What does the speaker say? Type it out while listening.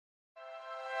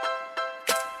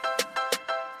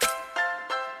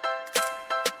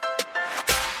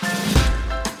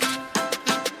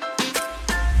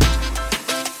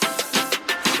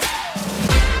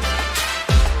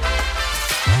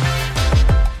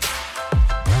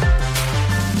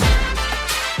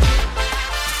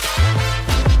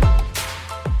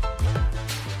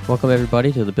Welcome,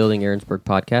 everybody, to the Building Aaronsburg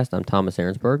podcast. I'm Thomas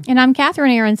Aaronsburg. And I'm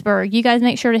Catherine Aaronsburg. You guys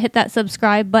make sure to hit that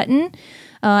subscribe button.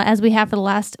 As we have for the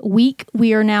last week,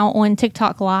 we are now on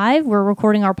TikTok Live. We're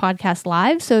recording our podcast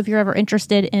live. So if you're ever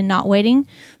interested in not waiting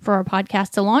for our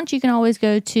podcast to launch, you can always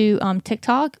go to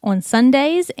TikTok on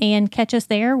Sundays and catch us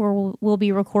there, where we'll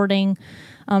be recording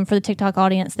for the TikTok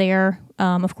audience there.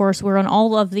 Of course, we're on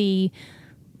all of the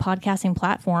podcasting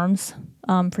platforms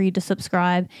for you to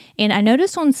subscribe. And I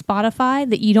noticed on Spotify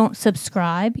that you don't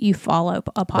subscribe, you follow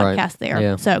a podcast there.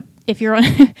 Yeah. So if you're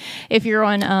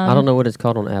on, I don't know what it's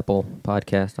called on Apple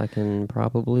Podcast. I can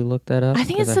probably look that up. I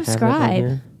think it's 'cause I have it on subscribe.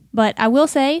 here. But I will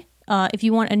say, if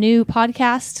you want a new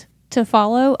podcast to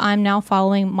follow, I'm now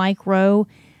following Mike Rowe.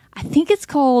 I think it's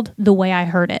called The Way I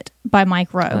Heard It by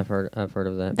Mike Rowe. I've heard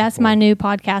of that. That's before. my new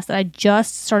podcast that I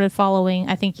just started following.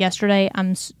 I think yesterday.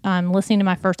 I'm listening to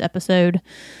my first episode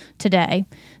today.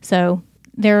 So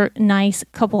they're nice,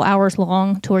 couple hours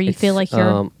long, to where you feel like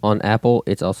you're on Apple.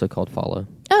 It's also called Follow.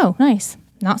 Oh, nice.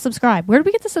 Not subscribe. Where did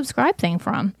we get the subscribe thing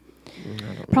from?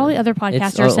 Probably other podcasts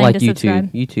It's are saying like to YouTube.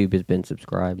 subscribe. YouTube has been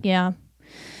subscribed. Yeah.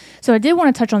 So I did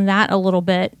want to touch on that a little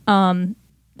bit.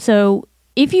 So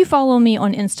if you follow me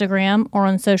on Instagram or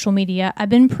on social media, I've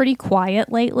been pretty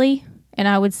quiet lately. And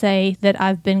I would say that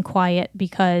I've been quiet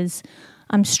because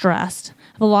I'm stressed.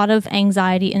 I have a lot of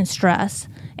anxiety and stress.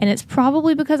 And it's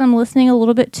probably because I'm listening a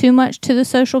little bit too much to the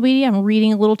social media. I'm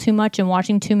reading a little too much and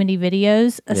watching too many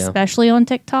videos, especially on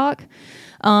TikTok.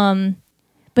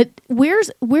 But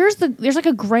there's like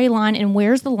a gray line, and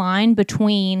where's the line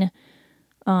between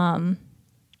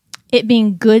it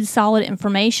being good, solid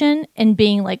information and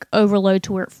being like overload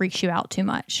to where it freaks you out too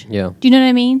much? Yeah. Do you know what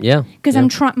I mean? Yeah. Because I'm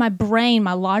trying.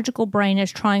 My logical brain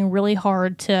is trying really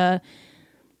hard to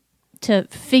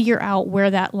figure out where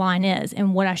that line is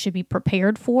and what I should be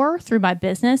prepared for through my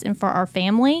business and for our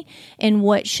family, and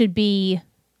what should be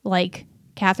like,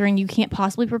 Catherine, you can't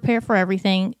possibly prepare for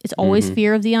everything. It's always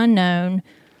fear of the unknown.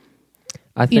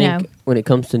 I think when it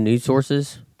comes to news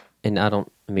sources, and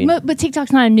But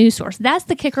TikTok's not a news source. That's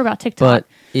the kicker about TikTok.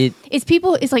 but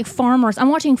it's like farmers. I'm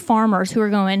watching farmers who are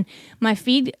going, my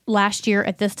feed last year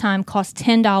at this time cost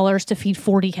 $10 to feed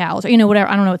 40 cows, or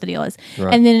whatever. I don't know what the deal is.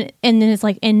 Right. And then it's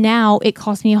like, and now it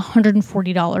costs me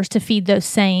 $140 to feed those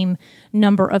same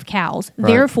number of cows. Right.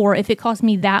 Therefore, if it costs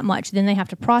me that much, then they have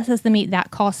to process the meat.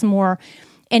 That costs more.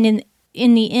 And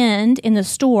in the end, in the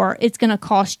store, it's going to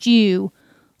cost you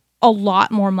a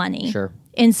lot more money. Sure.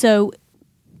 And so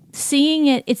seeing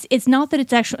it's not that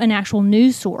it's an actual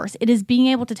news source. It is being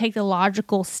able to take the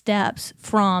logical steps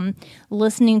from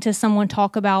listening to someone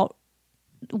talk about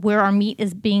where our meat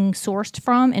is being sourced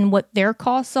from and what their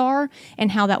costs are,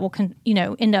 and how that will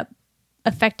end up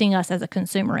affecting us as a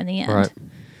consumer in the end. Right.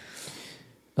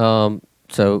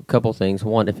 So a couple things.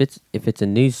 One, if it's a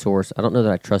news source, I don't know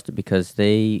that I trust it, because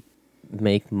they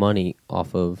make money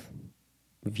off of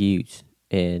views,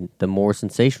 and the more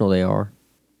sensational they are,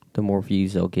 the more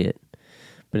views they'll get.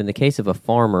 But in the case of a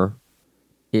farmer,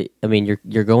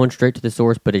 you're going straight to the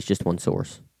source, but it's just one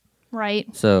source.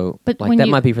 Right. So But that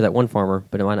might be for that one farmer,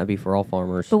 but it might not be for all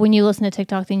farmers. But when you listen to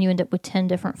TikTok, then you end up with 10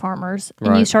 different farmers, and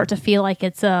you Right. start to feel like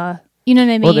it's you know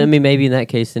what I mean? Well, maybe in that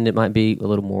case, then it might be a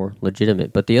little more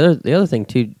legitimate. But the other thing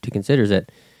too to consider is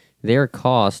that their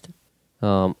cost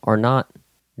are not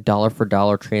dollar for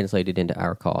dollar translated into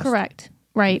our cost. Correct.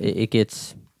 Right. It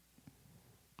gets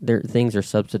their things are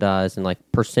subsidized, and like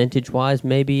percentage wise,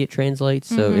 maybe it translates.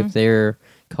 So if their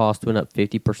cost went up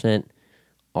 50%,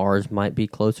 ours might be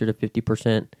closer to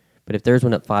 50%. But if theirs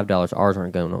went up $5, ours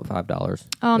aren't going up $5. If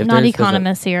Not theirs goes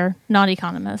economists here. Not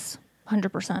economists.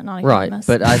 100% not right? economists.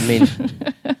 But I mean,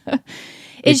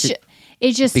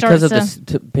 it just because starts of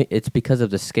to... it's because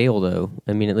of the scale, though.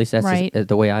 I mean, at least that's Right.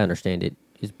 the way I understand it,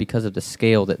 is because of the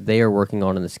scale that they are working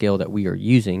on, and the scale that we are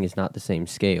using is not the same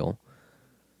scale.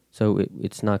 So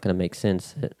it's not going to make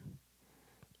sense that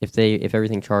if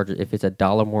everything charges, if it's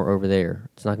 $1 more over there,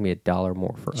 it's not going to be $1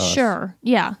 more for us. Sure.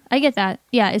 Yeah, I get that.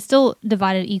 Yeah, it's still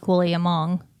divided equally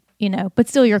among, but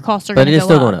still your costs are going to go up. But it is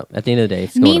still going up. At the end of the day,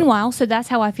 it's going up. Meanwhile, so that's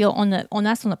how I feel on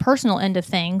the personal end of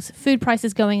things. Food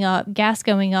prices going up, gas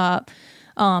going up.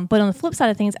 But on the flip side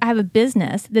of things, I have a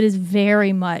business that is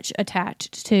very much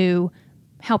attached to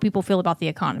how people feel about the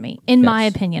economy. In my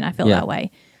opinion, I feel that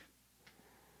way.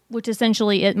 Which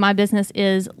essentially, my business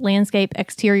is landscape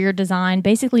exterior design,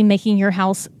 basically making your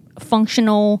house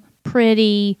functional,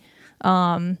 pretty,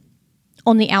 on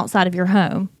the outside of your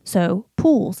home. So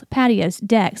pools, patios,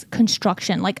 decks,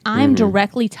 construction. Like, I'm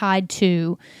directly tied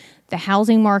to the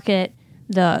housing market,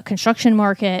 the construction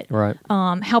market, Right.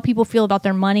 How people feel about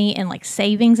their money and like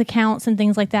savings accounts and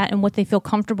things like that, and what they feel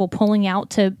comfortable pulling out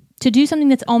to to do something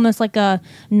that's almost like a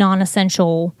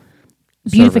non-essential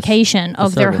beautification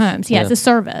of their homes. Yeah, it's a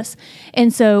service.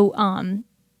 And so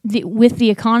with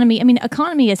the economy, I mean,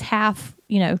 economy is half,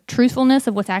 truthfulness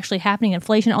of what's actually happening,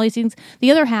 inflation, all these things. The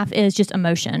other half is just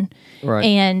emotion. Right.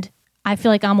 And I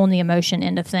feel like I'm on the emotion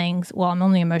end of things. Well, I'm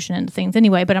on the emotion end of things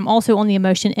anyway, but I'm also on the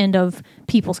emotion end of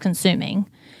people's consuming.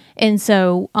 And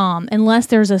so unless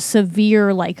there's a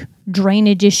severe like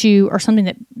drainage issue or something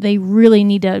that they really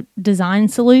need a design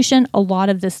solution, a lot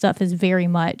of this stuff is very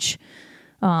much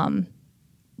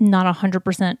not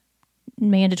 100%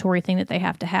 mandatory thing that they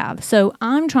have to have. So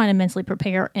I'm trying to mentally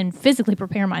prepare and physically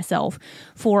prepare myself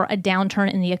for a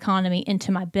downturn in the economy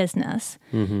into my business.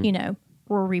 Mm-hmm.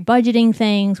 We're rebudgeting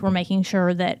things. We're making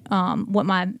sure that what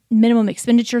my minimum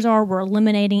expenditures are, we're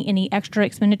eliminating any extra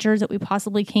expenditures that we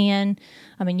possibly can.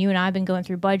 I mean, you and I have been going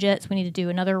through budgets. We need to do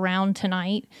another round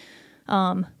tonight,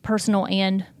 personal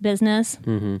and business.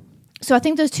 Mm-hmm. So I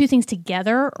think those two things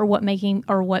together are what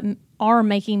are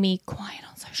making me quiet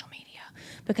on social media,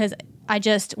 because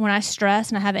when I stress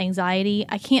and I have anxiety,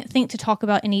 I can't think to talk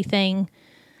about anything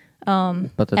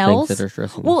but the else. Things that are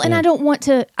stressing. Well, and I don't want,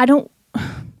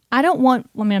 I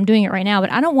mean, I'm doing it right now,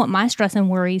 but I don't want my stress and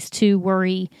worries to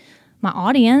worry my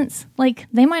audience. Like,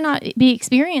 they might not be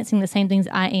experiencing the same things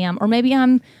I am, or maybe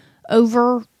I'm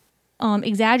over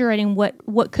exaggerating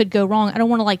what could go wrong. I don't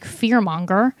want to like fear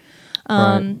monger.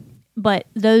 Right. But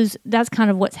that's kind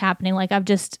of what's happening. Like, I've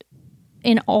just,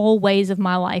 in all ways of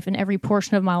my life, in every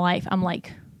portion of my life, I'm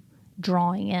like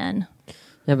drawing in.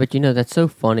 Yeah, but that's so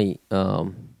funny.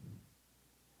 How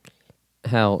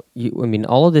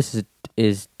all of this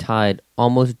is tied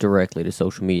almost directly to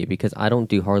social media, because I don't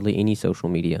do hardly any social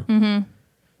media. Mm-hmm.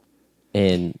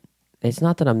 And it's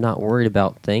not that I'm not worried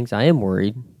about things. I am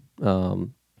worried.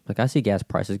 Like, I see gas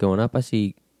prices going up. I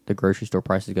see the grocery store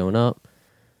prices going up.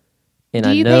 And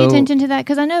do you pay attention to that?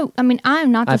 Because I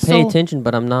am not the I pay attention,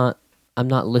 but I'm not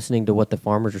listening to what the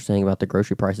farmers are saying about the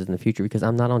grocery prices in the future, because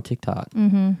I'm not on TikTok.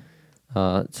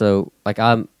 Mm-hmm. So like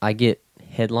I get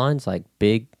headlines like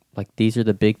big, like these are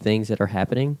the big things that are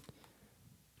happening,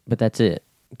 but that's it.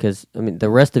 Because the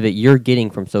rest of it you're getting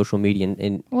from social media,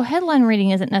 and well, headline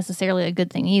reading isn't necessarily a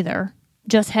good thing either.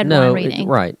 Just headline reading,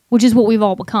 right? Which is what we've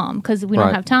all become, because we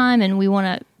don't have time and we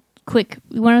want to.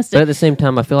 We want us to. But at the same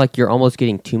time, I feel like you're almost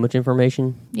getting too much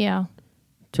information. Yeah.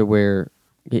 To where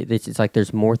it's like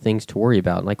there's more things to worry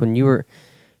about. Like when you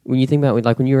think about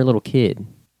like when you were a little kid,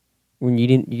 when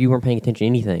you weren't paying attention to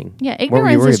anything. Yeah,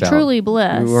 ignorance is truly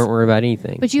bliss. You weren't worried about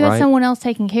anything. But you had someone else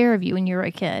taking care of you when you were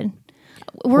a kid.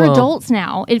 We're adults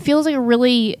now. It feels like a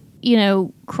really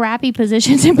crappy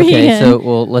position to be in. Okay,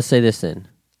 so let's say this then.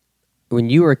 When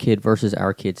you were a kid versus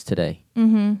our kids today.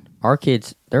 Mm-hmm. Our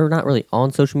kids, they're not really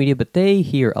on social media, but they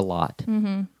hear a lot.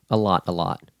 Mm-hmm. A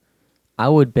lot. I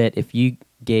would bet if you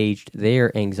gauged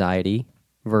their anxiety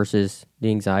versus the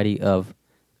anxiety of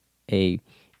a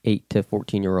 8 to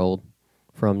 14-year-old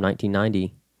from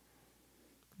 1990,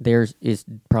 theirs is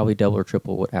probably double or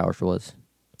triple what ours was.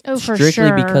 Oh, for sure.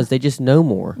 Strictly because they just know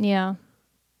more. Yeah.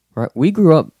 Right? We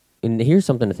grew up, and here's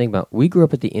something to think about. We grew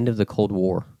up at the end of the Cold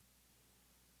War.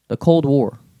 The Cold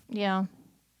War. Yeah.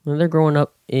 Well, they're growing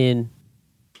up in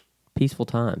peaceful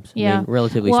times. Yeah.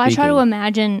 Relatively speaking. I try to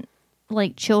imagine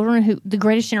like children the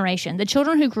greatest generation, the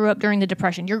children who grew up during the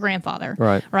Depression, your grandfather.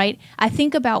 Right? I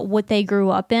think about what they grew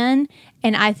up in,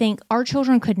 and I think our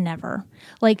children could never.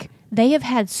 Like, they have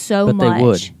had so much. They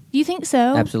would. You think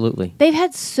so? Absolutely. They've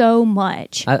had so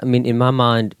much. In my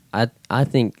mind, I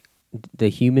think the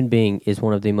human being is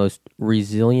one of the most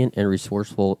resilient and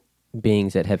resourceful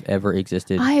beings that have ever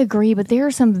existed. I agree, but there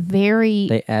are some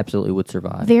They absolutely would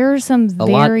survive. There are some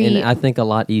and I think a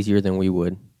lot easier than we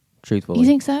would, truthfully. You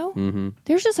think so? Mm-hmm.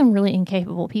 There's just some really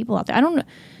incapable people out there. I don't know.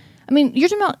 You're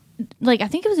talking about, like, I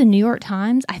think it was the New York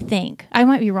Times, I think. I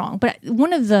might be wrong, but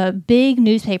one of the big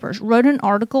newspapers wrote an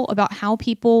article about how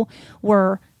people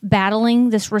were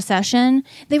battling this recession.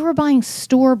 They were buying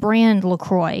store brand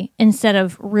LaCroix instead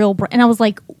of real brand. And I was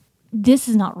like, this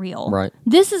is not real. Right.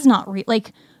 This is not real.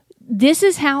 Like, this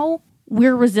is how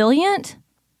we're resilient.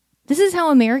 This is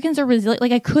how Americans are resilient.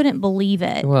 Like, I couldn't believe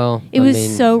it. Well, it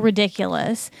was so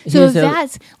ridiculous. So if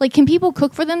that's like, can people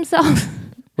cook for themselves?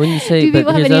 When you say, but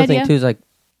here's the other thing too is like,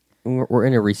 we're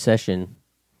in a recession.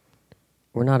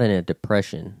 We're not in a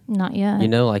depression. Not yet.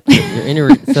 Like you're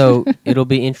in so it'll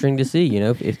be interesting to see.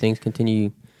 If things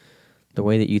continue the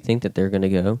way that you think that they're going to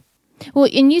go. Well,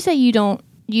 and you say you don't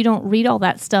read all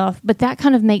that stuff, but that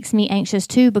kind of makes me anxious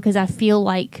too, because I feel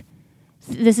like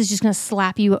this is just going to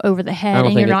slap you over the head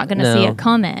and you're not going to see it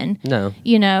coming. No.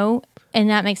 And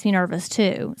that makes me nervous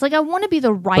too. It's like, I want to be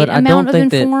the right amount of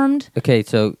informed. Okay,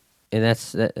 so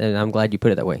and I'm glad you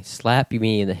put it that way. Slap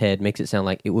me in the head makes it sound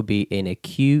like it would be an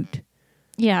acute,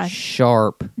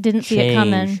 sharp. Didn't see it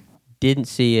coming. change. Didn't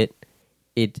see it.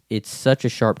 It's such a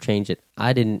sharp change that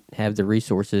I didn't have the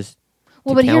resources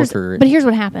to counter it. But here's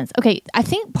what happens. Okay, I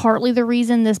think partly the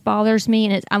reason this bothers me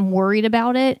and I'm worried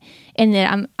about it, and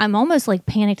that I'm almost like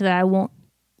panicked that I won't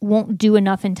do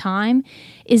enough in time,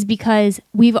 is because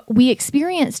we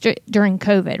experienced it during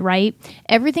COVID, right?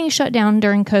 Everything shut down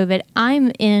during COVID.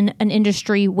 I'm in an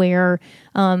industry where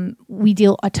we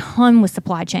deal a ton with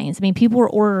supply chains. I mean, people are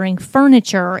ordering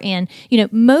furniture, and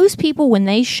most people when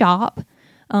they shop.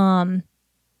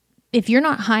 If you're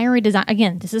not hiring design,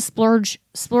 again, this is splurge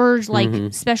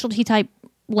like specialty type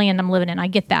land I'm living in. I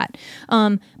get that.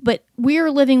 But we're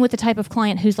living with the type of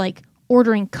client who's like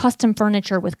ordering custom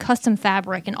furniture with custom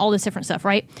fabric and all this different stuff,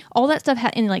 right? All that stuff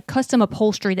in like custom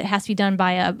upholstery that has to be done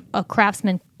by a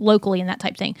craftsman locally and that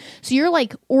type thing. So you're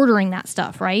like ordering that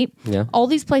stuff, right? Yeah. All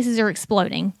these places are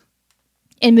exploding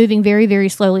and moving very, very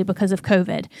slowly because of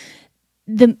COVID.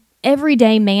 The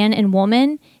everyday man and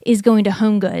woman is going to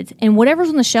Home Goods, and whatever's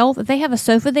on the shelf, if they have a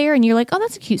sofa there and you're like, oh,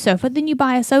 that's a cute sofa, then you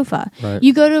buy a sofa. Right.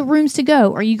 You go to Rooms to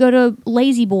Go, or you go to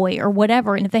Lazy Boy or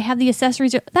whatever, and if they have the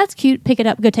accessories, that's cute, pick it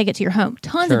up, go take it to your home.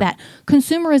 Tons of that.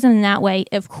 Consumerism in that way,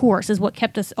 of course, is what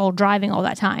kept us all driving all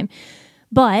that time.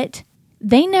 But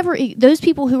those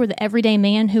people who were the everyday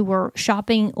man who were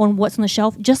shopping on what's on the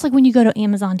shelf, just like when you go to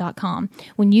Amazon.com.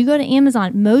 When you go to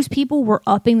Amazon, most people were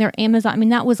upping their Amazon. I mean,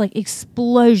 that was like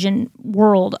explosion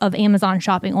world of Amazon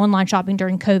shopping, online shopping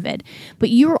during COVID. But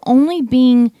you were only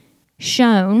being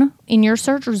shown in your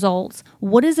search results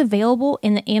what is available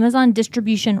in the Amazon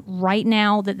distribution right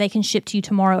now that they can ship to you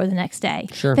tomorrow or the next day.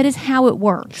 Sure. That is how it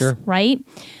works, Sure. right?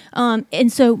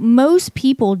 And so most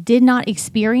people did not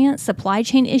experience supply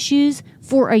chain issues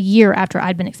for a year after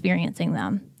I'd been experiencing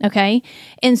them. Okay.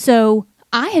 And so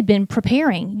I had been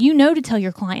preparing, to tell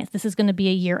your clients, this is going to be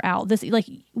a year out.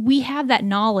 We have that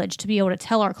knowledge to be able to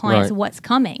tell our clients what's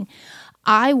coming.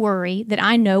 I worry that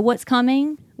I know what's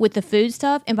coming with the food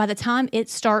stuff, and by the time it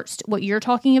starts, what you're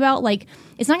talking about, like,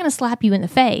 it's not going to slap you in the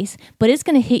face, but it's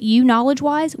going to hit you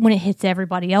knowledge-wise when it hits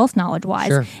everybody else knowledge-wise.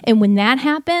 Sure. And when that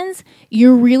happens,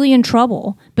 you're really in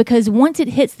trouble, because once it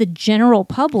hits the general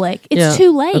public, it's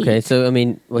too late. Okay, so, I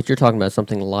mean, what you're talking about is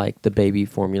something like the baby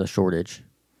formula shortage.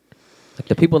 Like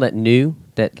the people that knew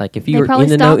that, like, if you were in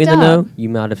the know, you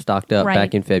might have stocked up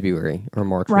back in February or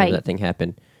March when that thing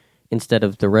happened, instead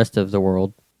of the rest of the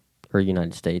world or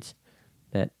United States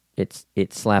that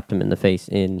it slapped them in the face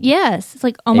in it's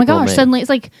like, oh my gosh, suddenly it's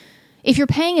like, if you're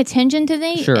paying attention to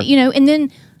things, and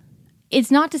then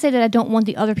it's not to say that I don't want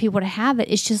the other people to have it.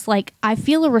 It's just like, I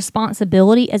feel a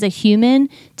responsibility as a human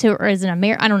or as an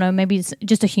American, I don't know, maybe it's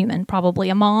just a human, probably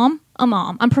a mom.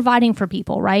 I'm providing for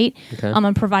people, right? Okay.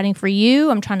 I'm providing for you.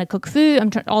 I'm trying to cook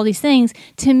food. All these things.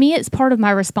 To me, it's part of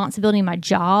my responsibility, my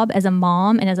job as a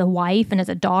mom and as a wife and as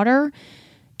a daughter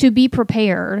to be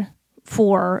prepared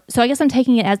for. So I guess I'm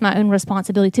taking it as my own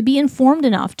responsibility to be informed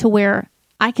enough to where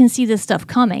I can see this stuff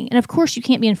coming. And of course, you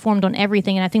can't be informed on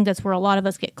everything. And I think that's where a lot of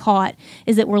us get caught,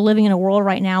 is that we're living in a world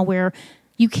right now where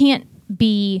you can't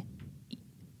be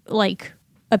like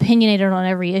opinionated on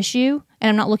every issue. And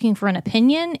I'm not looking for an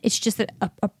opinion. It's just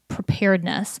a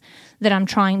preparedness that I'm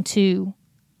trying to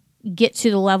get to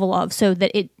the level of, so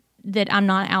that I'm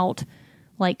not out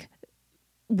like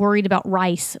worried about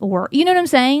rice, or, you know what I'm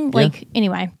saying? Yeah. Like,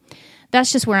 anyway,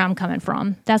 that's just where I'm coming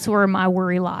from. That's where my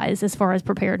worry lies as far as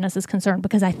preparedness is concerned,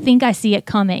 because I think I see it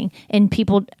coming, and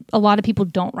a lot of people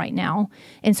don't right now.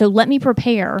 And so let me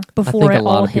prepare before it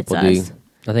all hits us.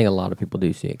 I think a lot of people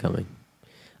do see it coming.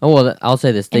 Oh, well, I'll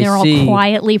say this. They're all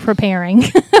quietly preparing.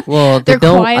 Well,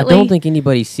 I don't think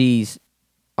anybody sees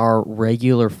our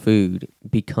regular food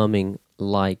becoming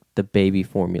like the baby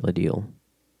formula deal.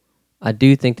 I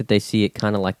do think that they see it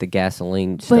kind of like the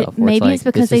gasoline stuff. Where maybe it's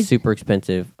like, this is super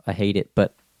expensive. I hate it,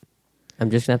 but I'm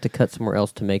just going to have to cut somewhere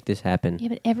else to make this happen. Yeah,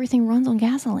 but everything runs on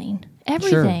gasoline.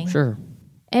 Everything. Sure.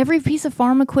 Every piece of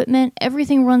farm equipment,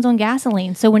 everything runs on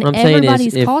gasoline. So when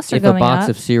everybody's costs are going up... If a box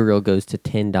of cereal goes to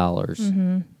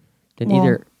 $10, then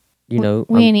either,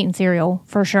 we ain't eating cereal,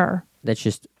 for sure. That's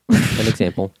just an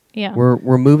example. Yeah.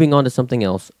 We're moving on to something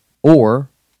else, or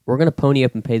we're going to pony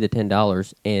up and pay the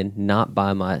 $10 and not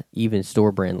buy my even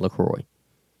store brand LaCroix,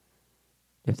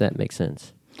 if that makes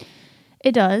sense.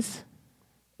 It does.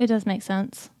 It does make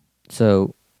sense.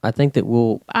 So I think that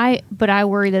but I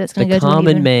worry that it's going to go to the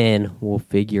common man will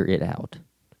figure it out.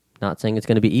 Not saying it's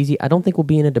going to be easy. I don't think we'll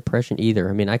be in a depression either.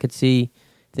 I mean, I could see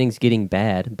things getting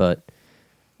bad, but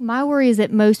my worry is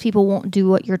that most people won't do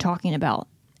what you're talking about.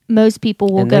 most people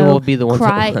will and go they will be the ones.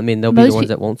 cry. They'll be the ones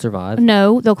that won't survive.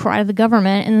 No, they'll cry to the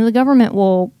government, and then the government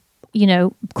will,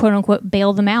 quote unquote,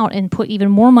 bail them out and put even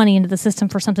more money into the system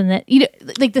for something that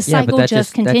like the cycle but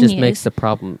just continues. That just makes the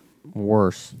problem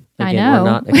worse. Again, I know. We're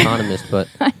not economists, but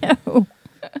I know.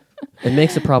 It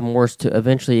makes the problem worse.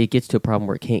 Eventually, it gets to a problem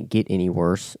where it can't get any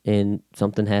worse, and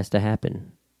something has to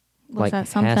happen. What's that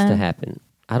something? Has to happen.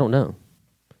 I don't know.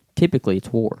 Typically,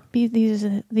 it's war. These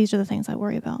are the things I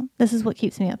worry about. This is what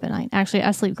keeps me up at night. Actually,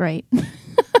 I sleep great.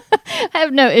 I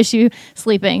have no issue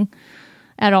sleeping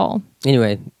at all.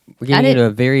 Anyway, we're getting into a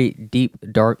very deep,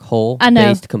 dark hole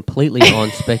based completely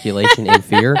on speculation and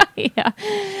fear. Yeah.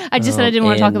 I just said I didn't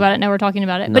want to talk about it. Now we're talking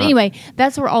about it. But anyway,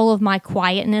 that's where all of my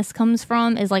quietness comes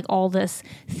from, is like all this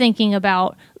thinking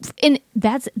about, and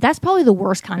that's probably the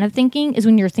worst kind of thinking, is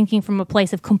when you're thinking from a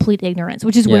place of complete ignorance,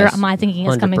 which is where my thinking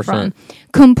is coming 100%. From.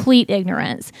 Complete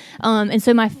ignorance. And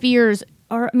so my fears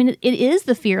are, it is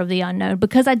the fear of the unknown,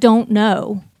 because I don't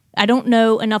know. I don't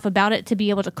know enough about it to be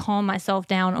able to calm myself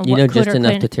down on what could just or enough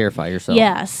couldn't. to terrify yourself.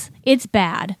 Yes, it's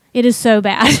bad. It is so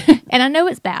bad, and I know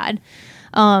it's bad.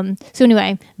 So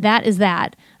anyway, that is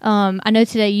that. I know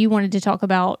today you wanted to talk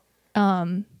about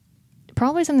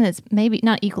probably something that's maybe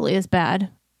not equally as bad,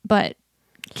 but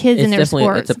kids in their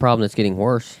sports. It's a problem that's getting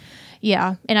worse.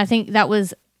 Yeah, and I think that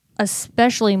was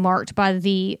especially marked by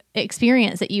the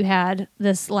experience that you had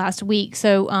this last week.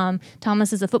 So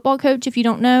Thomas is a football coach, if you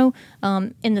don't know.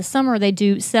 In the summer, they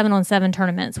do 7-on-7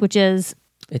 tournaments, which is...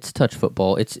 It's touch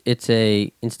football. It's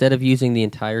instead of using the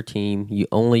entire team, you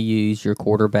only use your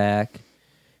quarterback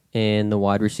and the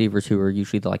wide receivers, who are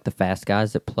usually the fast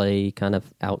guys that play kind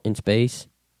of out in space.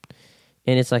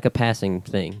 And it's like a passing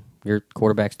thing. Your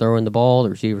quarterback's throwing the ball,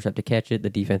 the receivers have to catch it, the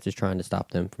defense is trying to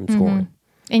stop them from scoring.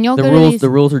 And y'all the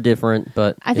rules are different,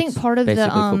 but I think part of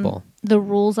the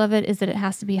rules of it is that it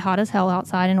has to be hot as hell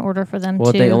outside in order for them to...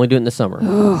 Well, they only do it in the summer.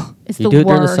 It's you the do it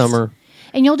worst. during the summer.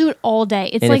 And you'll do it all day.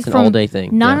 It's and like it's an from all-day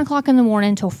thing. 9 o'clock in the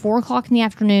morning until 4 o'clock in the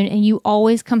afternoon, and you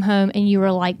always come home and you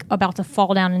are like about to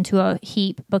fall down into a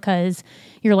heap because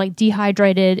you're like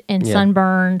dehydrated and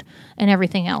sunburned and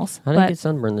everything else. I didn't get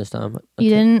sunburned this time. You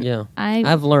didn't? Yeah.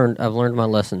 I've learned my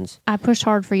lessons. I pushed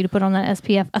hard for you to put on that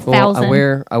SPF 1,000.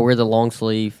 I wear the long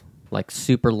sleeve, like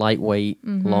super lightweight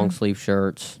long sleeve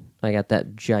shirts. I got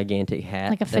that gigantic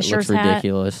hat, like a Fisher's that looks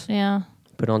ridiculous. Hat. Yeah.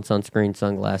 Put on sunscreen,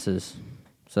 sunglasses.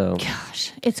 So,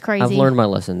 gosh, it's crazy. I've learned my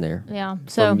lesson there. Yeah,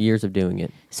 so from years of doing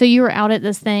it. So you were out at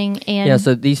this thing, and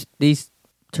so these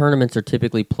tournaments are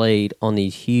typically played on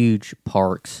these huge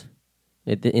parks.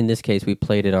 In this case, we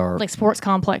played at our sports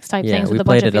complex type things. We with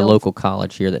played a at bunch of a local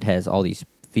college here that has all these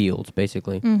fields,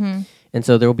 basically. And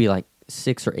so there will be like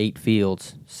 6 or 8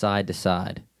 fields side to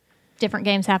side. Different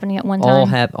games happening at one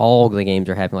time. All the games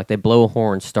are happening. Like they blow a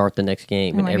horn, start the next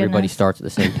game, and everybody starts at the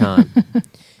same time.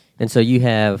 And so you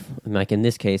have, like in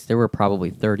this case, there were probably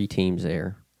 30 teams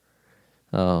there.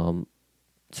 So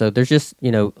there's just,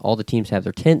 all the teams have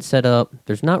their tents set up.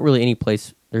 There's not really any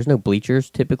place. There's no bleachers.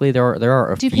 Typically, there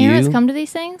are a few. Do parents come to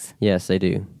these things? Yes, they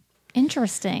do.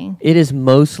 Interesting. It is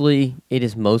mostly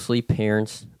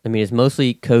parents. It's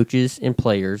mostly coaches and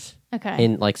players. Okay.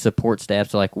 And like support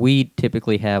staff. So like we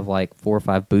typically have like 4 or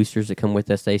 5 boosters that come with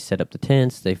us. They set up the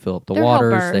tents. They fill up the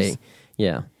waters.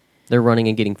 Helpers. They're running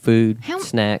and getting food,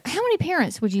 snacks. How many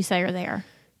parents would you say are there?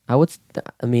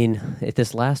 At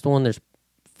this last one, there's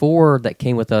 4 that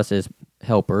came with us as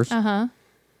helpers. Uh-huh.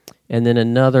 And then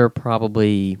another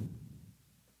probably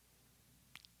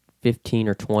 15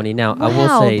 or 20. Now, I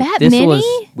will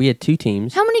say we had 2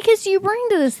 teams. How many kids do you bring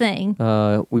to this thing?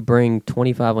 We bring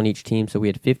 25 on each team, so we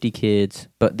had 50 kids,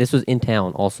 but this was in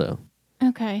town also.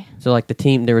 Okay. So like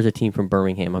there was a team from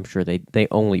Birmingham. I'm sure they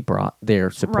only brought their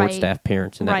support staff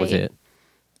parents, and that was it.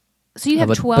 So you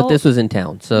have 12. But this was in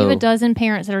town. So you have a dozen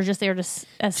parents that are just there as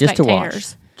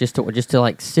spectators. Just to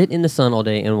like sit in the sun all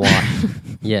day and watch.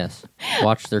 Yes,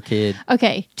 watch their kid.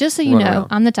 Okay, just so you know,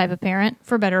 I'm the type of parent,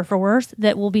 for better or for worse,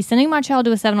 that will be sending my child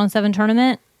to a 7-on-7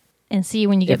 tournament and see you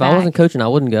when you get back. If I wasn't coaching, I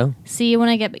wouldn't go. See you when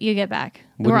you get back.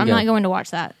 I'm not going to watch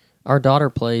that. Our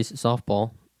daughter plays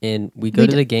softball. And we go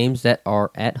to the games that are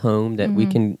at home that we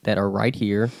can that are right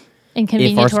here. And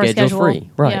convenient if our to our schedule's schedule.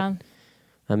 Free, right? Yeah.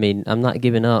 I'm not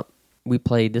giving up. We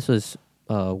played. This was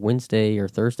Wednesday or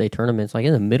Thursday tournaments, like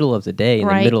in the middle of the day, in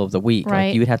the middle of the week. Right.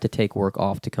 Like you would have to take work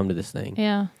off to come to this thing.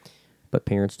 Yeah. But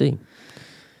parents do.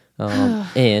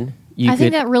 And I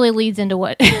think that really leads into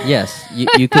what? Yes,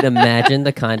 you could imagine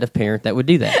the kind of parent that would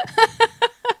do that.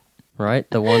 Right,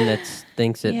 the one that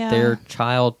thinks that their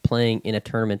child playing in a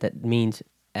tournament that means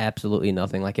absolutely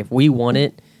nothing. Like if we won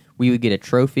it, we would get a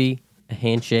trophy, a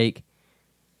handshake,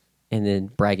 and then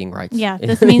bragging rights. Yeah,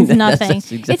 this means nothing.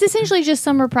 That's exactly, It's essentially just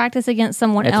summer practice against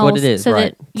someone that's else. what it is, so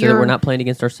right? That So that we're not playing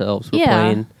against ourselves. We're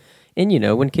playing,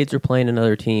 and when kids are playing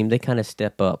another team, they kind of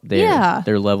step up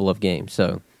their level of game.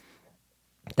 So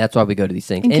that's why we go to these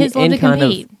things. And kids love to kind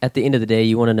compete. of at the end of the day,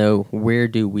 you want to know, where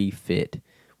do we fit?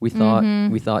 We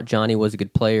thought Johnny was a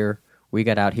good player. We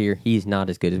got out here, he's not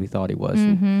as good as we thought he was.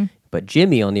 But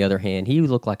Jimmy, on the other hand, he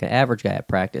looked like an average guy at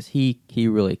practice. He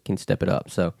really can step it up.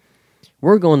 So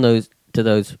we're going to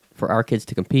those for our kids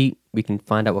to compete. We can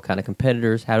find out what kind of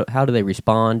competitors, how do they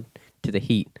respond to the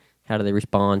heat? How do they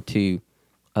respond to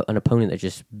an opponent that's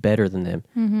just better than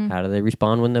them? How do they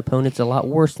respond when the opponent's a lot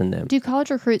worse than them? Do college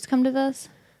recruits come to this?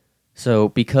 So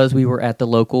because we were at the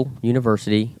local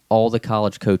university, all the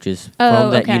college coaches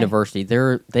from that university,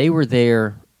 they were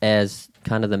there as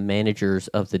kind of the managers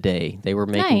of the day. They were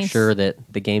making sure that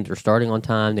the games were starting on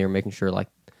time. They were making sure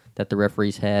that the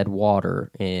referees had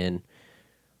water, and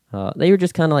they were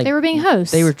just kind of like... They were being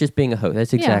hosts. They were just being a host.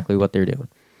 That's exactly what they're doing.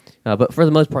 But for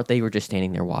the most part, they were just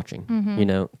standing there watching,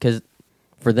 because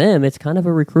for them, it's kind of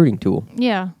a recruiting tool.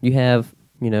 Yeah. You have...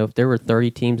 if there were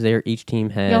 30 teams there, each team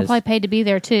has... Y'all probably paid to be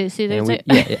there, too. See,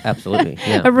 yeah, absolutely.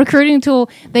 Yeah. A recruiting tool,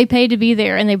 they paid to be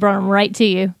there, and they brought them right to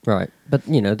you. Right. But,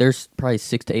 there's probably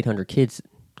 600 to 800 kids,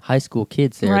 high school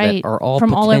kids there that are all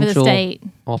from all over the state.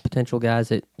 All potential guys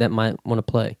that might want to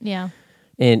play. Yeah.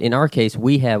 And in our case,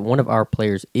 we have one of our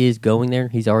players is going there.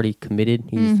 He's already committed.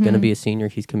 He's going to be a senior.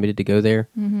 He's committed to go there.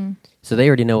 So they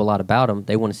already know a lot about him.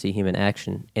 They want to see him in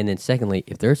action. And then secondly,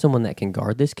 if there's someone that can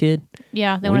guard this kid, they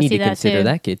want to see that consider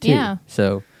that kid too. Yeah.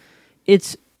 So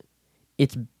it's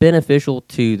beneficial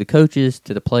to the coaches,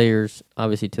 to the players,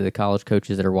 obviously to the college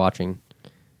coaches that are watching.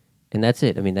 And that's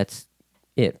it. I mean, that's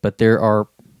it. But there are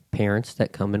parents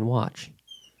that come and watch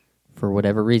for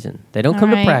whatever reason. They don't come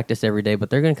to practice every day, but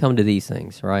they're going to come to these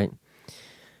things, right?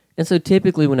 And so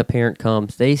typically when a parent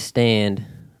comes, they stand,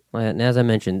 and as I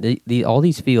mentioned, all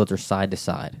these fields are side to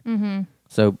side.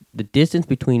 So the distance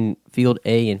between field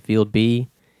A and field B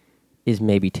is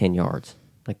maybe 10 yards.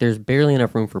 Like there's barely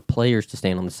enough room for players to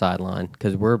stand on the sideline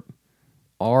because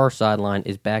our sideline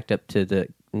is backed up to the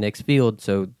next field,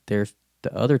 so there's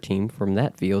the other team from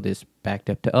that field is backed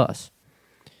up to us.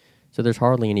 So there's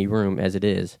hardly any room as it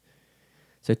is.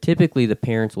 So typically the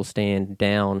parents will stand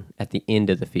down at the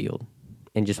end of the field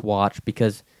and just watch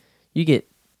because you get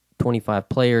 25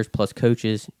 players plus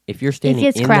coaches. If you're standing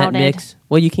in crowded. That mix,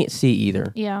 well, you can't see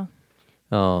either. Yeah.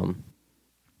 So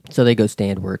they go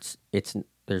stand where it's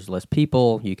there's less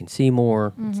people, you can see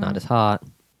more, it's not as hot.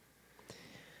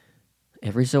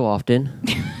 Every so often,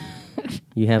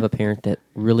 you have a parent that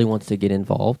really wants to get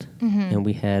involved, and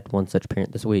we had one such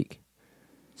parent this week.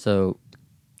 So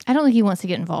I don't think he wants to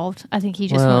get involved. I think he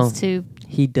just wants to.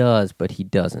 He does, but he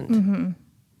doesn't.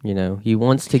 He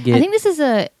wants to get. I think this is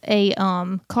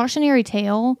a cautionary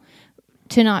tale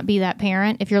to not be that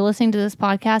parent. If you're listening to this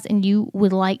podcast and you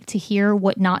would like to hear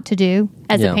what not to do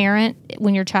as a parent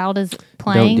when your child is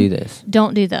playing, don't do this.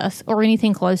 Don't do this or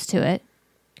anything close to it.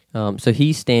 So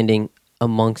he's standing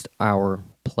amongst our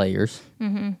players.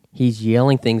 He's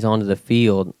yelling things onto the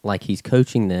field like he's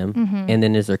coaching them, and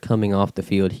then as they're coming off the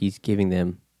field, he's giving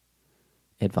them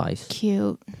advice.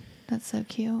 Cute. That's so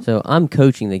cute. So I'm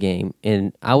coaching the game,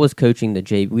 and I was coaching the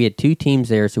JV. We had two teams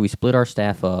there, so we split our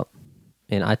staff up,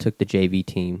 and I took the JV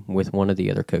team with one of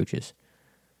the other coaches.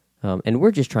 And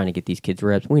we're just trying to get these kids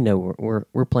reps. We know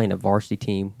we're playing a varsity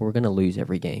team. We're going to lose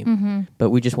every game, but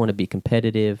we just want to be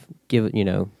competitive. Do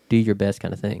your best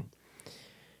kind of thing.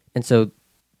 And so,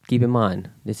 keep in mind,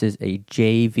 this is a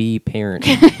JV parent.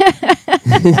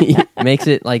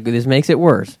 This makes it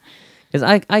worse.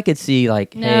 Because I could see,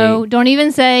 no, don't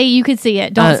even say you could see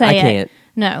it. Don't say it. I can't.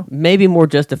 No. Maybe more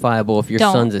justifiable if your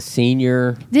son's a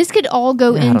senior. This could all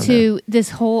go into this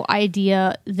whole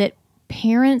idea that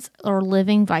parents are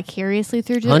living vicariously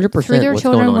through their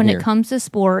children when it comes to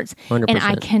sports. 100%. And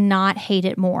I cannot hate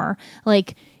it more.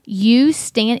 Like, you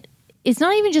stand... It's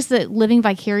not even just that living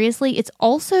vicariously. It's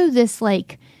also this,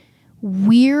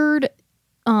 weird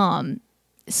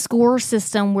score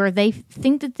system where they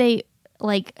think that they...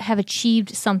 have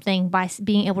achieved something by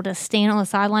being able to stand on the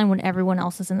sideline when everyone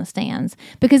else is in the stands.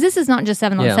 Because this is not just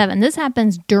 7-on-7. This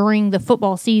happens during the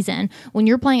football season when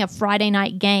you're playing a Friday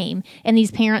night game and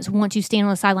these parents want to stand on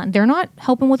the sideline. They're not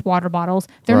helping with water bottles.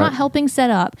 They're not helping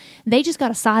set up. They just got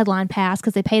a sideline pass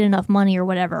because they paid enough money or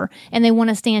whatever, and they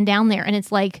want to stand down there. And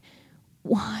it's like,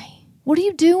 why? What are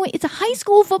you doing? It's a high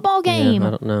school football game. Yeah,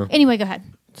 I don't know. Anyway, go ahead.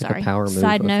 It's Sorry. like a power move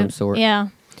Side of note. some sort. Yeah.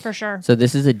 For sure. So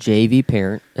this is a JV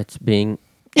parent that's being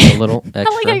a little extra.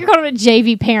 I like how you're calling him a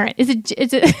JV parent.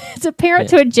 It's a parent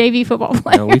to a JV football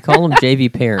player. No, we call them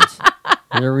JV parents.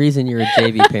 There's a reason you're a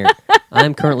JV parent.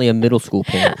 I'm currently a middle school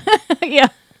parent. Yeah.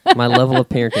 My level of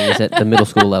parenting is at the middle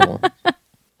school level.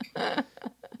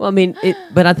 Well, I mean,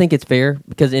 but I think it's fair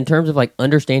because in terms of like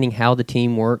understanding how the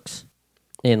team works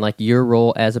and like your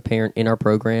role as a parent in our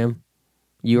program,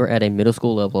 you are at a middle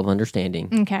school level of understanding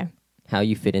Okay. how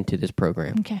you fit into this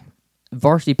program. Okay.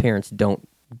 Varsity parents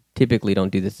typically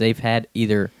don't do this. They've had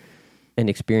either an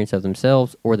experience of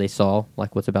themselves or they saw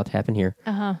like what's about to happen here.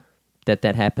 Uh-huh.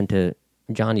 That happened to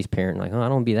Johnny's parent. Like, oh, I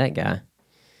don't want to be that guy.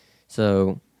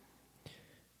 So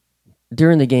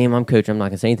during the game, I'm coaching. I'm not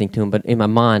going to say anything to him, but in my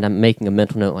mind, I'm making a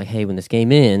mental note like, hey, when this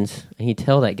game ends, and you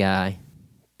tell that guy,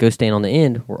 go stand on the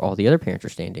end where all the other parents are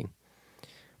standing.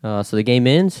 So the game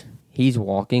ends. He's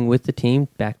walking with the team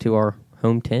back to our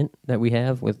home tent that we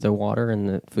have with the water and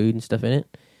the food and stuff in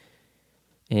it.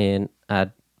 And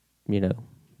I, walk up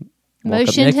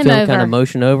Motioned next him to him, over. kind of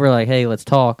motion over like, hey, let's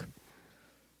talk.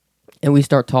 And we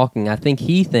start talking. I think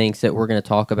he thinks that we're going to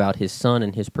talk about his son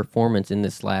and his performance in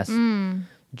this last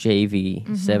JV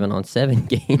 7-on-7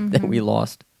 game that we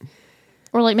lost.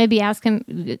 Or like maybe ask him,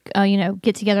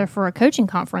 get together for a coaching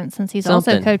conference since he's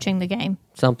also Something. coaching the game.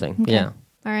 Something, Okay. yeah.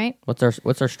 All right. What's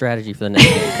our strategy for the next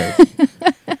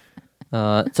game,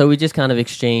 Coach? So we just kind of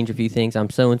exchange a few things. I'm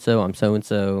so-and-so, I'm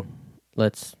so-and-so.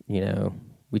 Let's,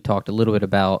 we talked a little bit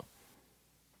about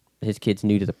his kid's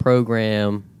new to the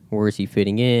program. Where is he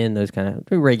fitting in? Those kind of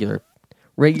regular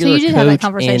So you did have that coach and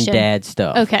conversation. dad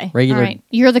stuff. Okay. Regular. All right.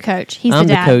 You're the coach. He's I'm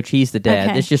the dad. the coach. He's the dad.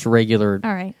 Okay. It's just regular.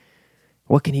 All right.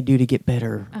 What can he do to get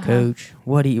better, coach?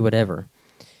 Whatever.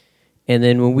 And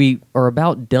then when we are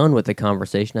about done with the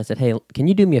conversation, I said, hey, can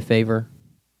you do me a favor?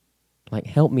 Like,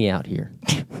 help me out here.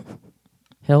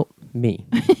 Help me.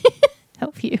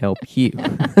 Help you. Help you.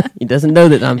 He doesn't know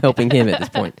that I'm helping him at this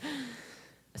point.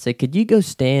 I said, could you go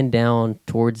stand down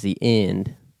towards the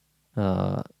end?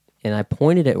 And I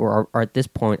pointed at where at this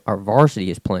point our varsity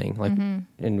is playing,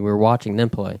 and we're watching them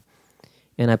play.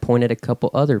 And I pointed at a couple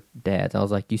other dads. I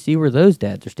was like, you see where those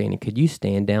dads are standing? Could you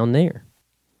stand down there?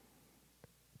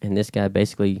 And this guy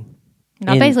basically...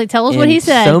 Tell us what he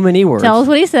said. So many words. Tell us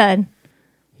what he said.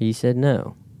 He said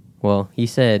no. Well, he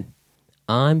said,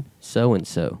 I'm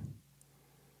so-and-so.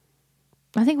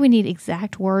 I think we need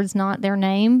exact words, not their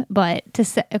name, but to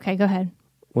say... Okay, go ahead.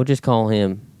 We'll just call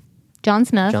him... John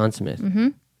Smith. John Smith. Mm-hmm.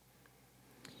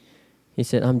 He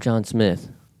said, I'm John Smith.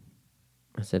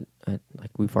 I said,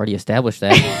 like we've already established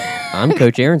that. I'm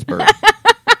Coach Aaronsburg.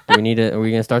 Are we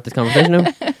going to start this conversation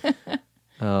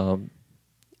now?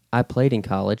 I played in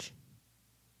college,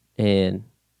 and,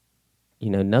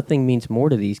 nothing means more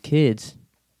to these kids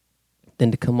than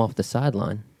to come off the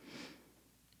sideline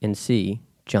and see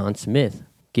John Smith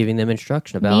giving them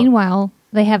instruction about... Meanwhile,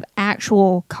 they have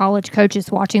actual college coaches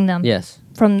watching them. Yes.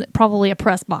 From probably a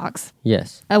press box.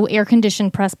 Yes. A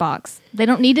air-conditioned press box. They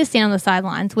don't need to stand on the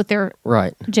sidelines with their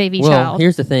right. JV well, child.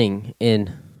 Here's the thing,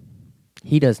 and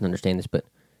he doesn't understand this, but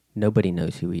nobody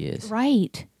knows who he is.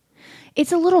 Right.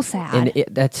 It's a little sad.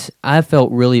 And I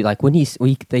felt really like when he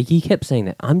kept saying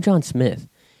that, I'm John Smith.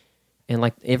 And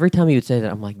like every time he would say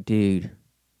that, I'm like, dude.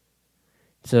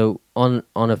 So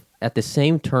at the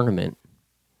same tournament,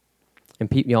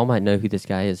 and y'all might know who this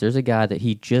guy is. There's a guy that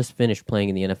he just finished playing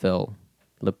in the NFL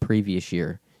the previous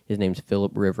year. His name's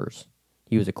Phillip Rivers.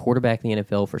 He was a quarterback in the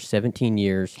NFL for 17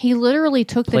 years. He literally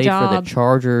took the Played job. for the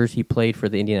Chargers. He played for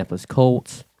the Indianapolis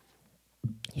Colts.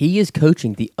 He is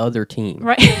coaching the other team.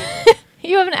 Right.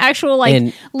 You have an actual,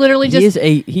 And literally just...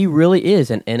 he really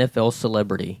is an NFL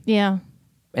celebrity. Yeah.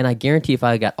 And I guarantee if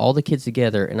I got all the kids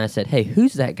together and I said, hey,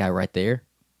 who's that guy right there?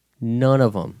 None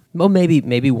of them. Well,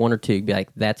 maybe one or two be like,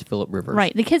 that's Phillip Rivers.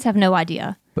 Right. The kids have no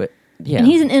idea. But, yeah. And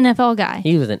he's an NFL guy.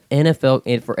 He was an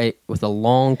NFL with a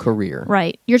long career.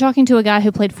 Right. You're talking to a guy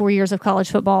who played 4 years of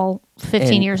college football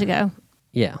 15 years ago.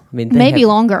 Yeah. I mean, they Maybe have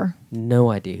longer.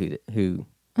 no idea who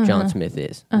John Smith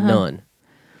is. None.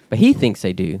 But he thinks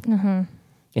they do.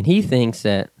 And he thinks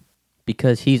that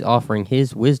because he's offering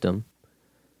his wisdom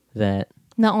that...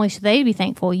 Not only should they be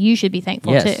thankful, you should be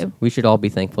thankful too. We should all be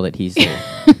thankful that he's there.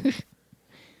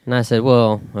 And I said,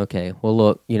 well, okay. Well,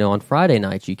 look, on Friday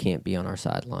nights you can't be on our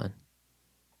sideline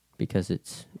because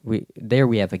we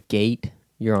have a gate.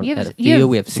 You're on at a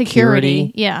field. We have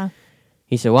security. Yeah.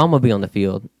 He said, well, I'm going to be on the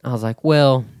field. I was like,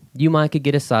 well, you might could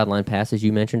get a sideline pass, as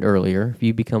you mentioned earlier. If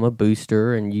you become a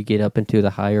booster and you get up into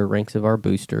the higher ranks of our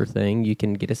booster thing, you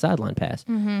can get a sideline pass.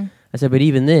 Mm-hmm. I said, but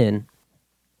even then,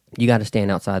 you got to stand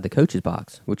outside the coach's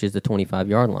box, which is the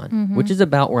 25-yard line, which is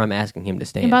about where I'm asking him to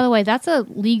stand. And by the way, that's a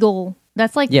legal...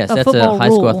 That's like yes, a that's football a high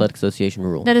school rule. athletic association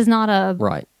rule. That is not a...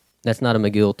 Right. That's not a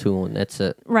McGill tool, and that's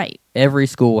a Right. every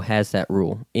school has that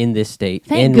rule in this state.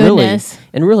 Thank and goodness.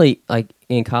 Really, like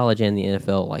in college and the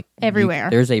NFL, like Everywhere.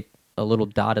 there's a little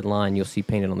dotted line you'll see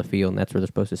painted on the field, and that's where they're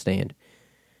supposed to stand.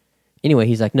 Anyway,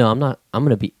 he's like, "No, I'm not. I'm going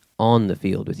to be on the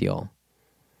field with y'all."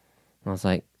 And I was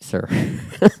like, "Sir,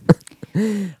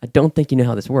 I don't think you know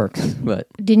how this works, but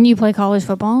Didn't you play college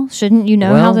football? Shouldn't you know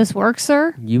how Well- this works,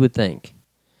 sir? you would think."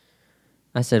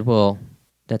 I said, "Well,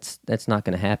 that's not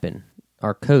going to happen.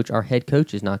 Our head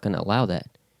coach is not going to allow that."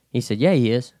 He said, "Yeah,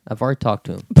 he is. I've already talked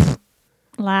to him."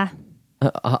 Lie.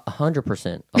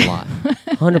 100% a lie.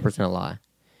 100% a lie.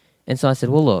 And so I said,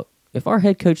 "Well, look, if our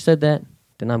head coach said that,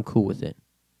 then I'm cool with it.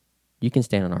 You can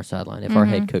stand on our sideline if our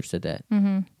head coach said that." He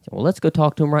said, "Well, let's go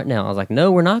talk to him right now." I was like,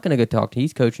 "No, we're not going to go talk to him.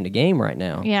 He's coaching the game right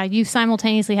now." Yeah, you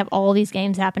simultaneously have all these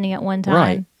games happening at one time.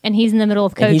 Right. And he's in the middle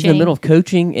of coaching. And he's in the middle of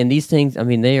coaching, and these things, I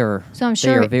mean, they are So I'm they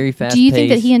sure. are very fast. Do you think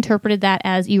that he interpreted that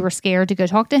as you were scared to go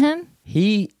talk to him?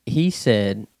 He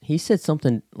said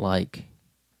something like,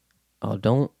 "Oh,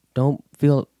 don't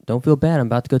feel bad. I'm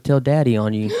about to go tell Daddy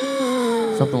on you."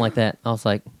 Something like that. I was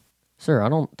like, "Sir, I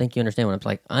don't think you understand what I'm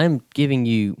like. I'm giving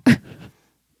you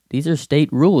these are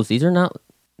state rules. These are not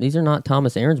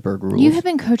Thomas Aaronsburg rules." You have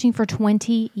been coaching for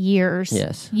 20 years.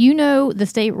 Yes. You know the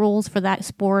state rules for that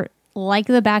sport like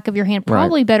the back of your hand,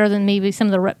 probably better than maybe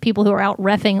some of the people who are out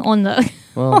reffing on the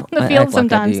well, on the I field act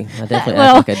sometimes. Like I do. I definitely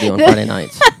Well, act like I do on Friday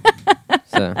nights.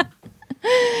 So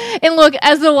And look,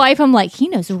 as the wife, I'm like, he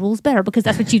knows the rules better because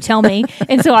that's what you tell me,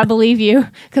 and so I believe you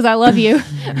because I love you,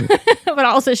 but I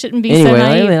also shouldn't be so anyway,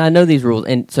 naive. I know these rules,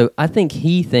 and so I think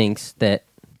he thinks that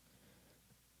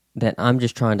I'm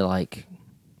just trying to like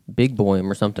big boy him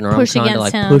or something, or Push I'm trying to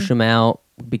against like him. push him out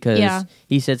because Yeah.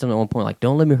 he said something at one point like,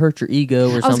 "Don't let me hurt your ego"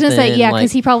 or something. I was going to say, yeah, because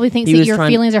like, he probably thinks he that was your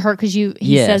trying- feelings are hurt because he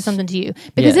Yes. says something to you.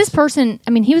 Because this Yes. person,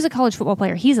 I mean, he was a college football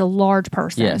player. He's a large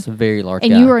person. Yes, a very large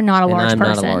And guy. you are not a And large I'm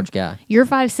person. not a large guy. You're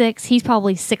 5'6", he's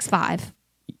probably 6'5".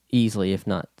 Easily, if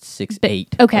not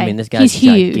 6'8". Okay. I mean, this guy's he's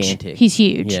huge. gigantic. He's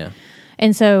huge. Yeah.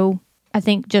 And so I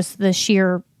think just the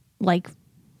sheer like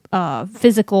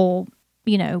physical,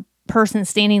 person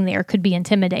standing there could be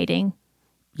intimidating.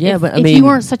 Yeah, if, but I if mean, you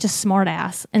weren't such a smart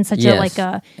ass and such yes, a like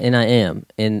a and I am,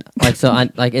 and like so, I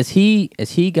like as he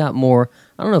got more.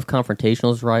 I don't know if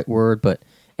confrontational is the right word, but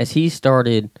as he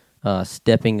started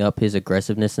stepping up his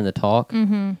aggressiveness in the talk,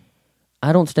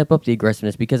 I don't step up the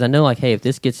aggressiveness because I know like, hey, if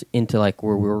this gets into like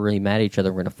where we're really mad at each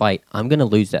other, we're gonna fight. I'm gonna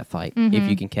lose that fight if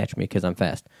you can catch me because I'm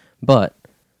fast. But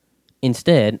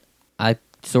instead, I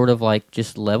sort of like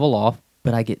just level off,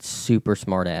 but I get super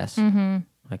smart ass,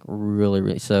 like really,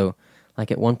 really so. Like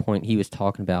at one point, he was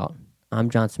talking about, I'm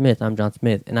John Smith,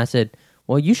 and I said,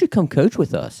 "Well, you should come coach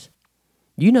with us.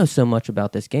 You know so much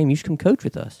about this game. You should come coach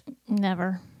with us."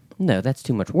 never. No, that's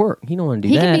too much work. You don't want to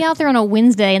do He that. can be out there on a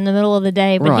Wednesday in the middle of the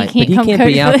day, but right, he can't come coach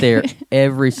be out with- there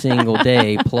every single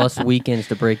day, plus weekends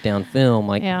to break down film.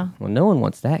 Like, Yeah. well, no one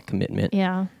wants that commitment.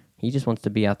 Yeah. He just wants to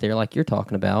be out there, like you're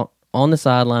talking about, on the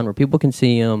sideline where people can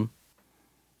see him.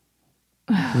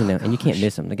 And you can't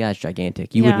miss him. The guy's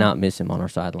gigantic. You Yeah. would not miss him on our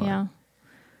sideline. Yeah.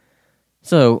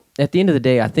 So at the end of the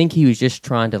day, I think he was just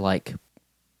trying to like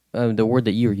the word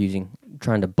that you were using,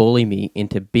 trying to bully me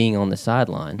into being on the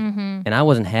sideline, and I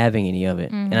wasn't having any of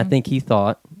it. And I think he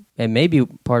thought, and maybe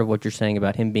part of what you're saying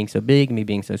about him being so big, me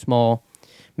being so small,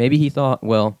 maybe he thought,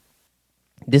 well,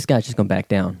 this guy's just gonna back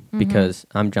down because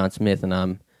I'm John Smith and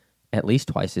I'm at least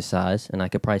twice his size, and I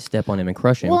could probably step on him and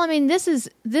crush him. Well, I mean, this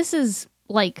is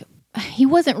like he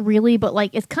wasn't really, but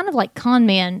like it's kind of like con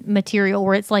man material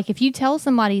where it's like if you tell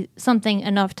somebody something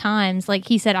enough times, like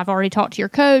he said, I've already talked to your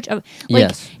coach. Like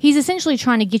Yes. he's essentially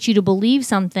trying to get you to believe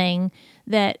something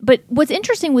that. But what's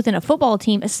interesting within a football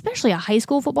team, especially a high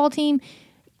school football team,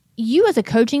 you as a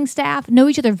coaching staff know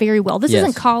each other very well. This Yes.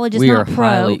 isn't college; it's we not are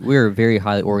pro. we are very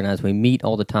highly organized. We meet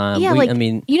all the time. Yeah, I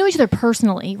mean, you know each other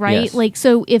personally, right? Yes. Like,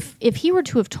 so if he were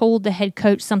to have told the head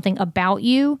coach something about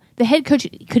you, the head coach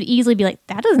could easily be like,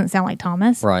 "That doesn't sound like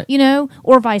Thomas," Right.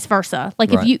 Or vice versa.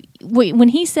 Like Right. when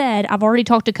he said, "I've already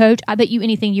talked to coach," I bet you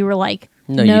anything you were like,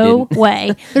 No, you "No didn't.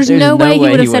 way." There's There's no no way he way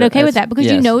would he have said would've- okay with that's- that because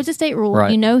you yes. know it's a state rule.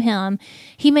 Right. You know him.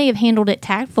 He may have handled it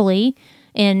tactfully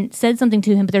and said something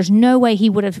to him, but there's no way he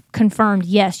would have confirmed,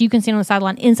 yes, you can stand on the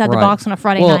sideline inside the Right. box on a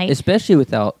Friday well, night. especially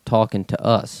without talking to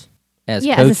us as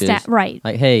Yeah, coaches. as a right.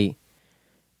 Like, hey,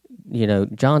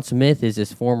 John Smith is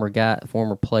this former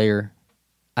player.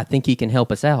 I think he can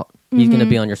help us out. He's going to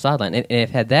be on your sideline. And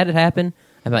if that had happened,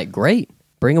 I'm like, great,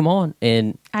 bring him on.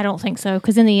 And I don't think so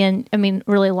because in the end, I mean,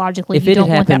 really logically, if you it had don't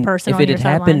want that happened, person if on it your had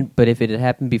sideline. happened, but if it had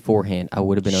happened beforehand, I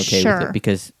would have been okay with Sure. it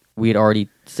because we had already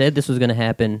said this was going to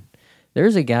happen.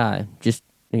 There's a guy just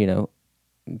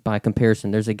by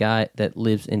comparison, there's a guy that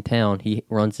lives in town. He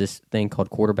runs this thing called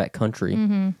Quarterback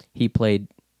Country. He played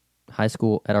high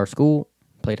school at our school,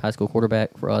 played high school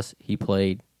quarterback for us. He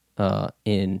played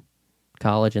in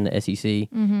college in the SEC,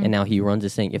 and now he runs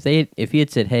this thing. If he had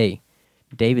said, "Hey,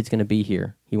 David's going to be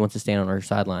here. He wants to stand on our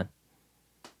sideline,"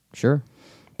 sure,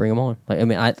 bring him on.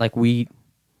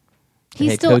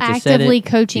 He's still actively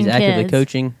coaching. He's kids. actively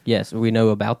coaching. Yes, we know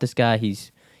about this guy.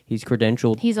 He's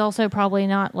credentialed. He's also probably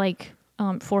not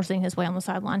forcing his way on the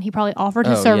sideline. He probably offered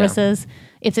his services.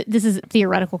 Yeah. This is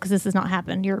theoretical because this has not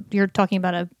happened. You're talking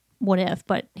about a what if,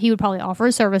 but he would probably offer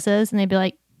his services, and they'd be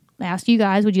like, "Ask you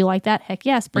guys, would you like that? Heck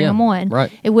yes, bring him on."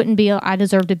 Right. It wouldn't be I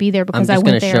deserve to be there because I went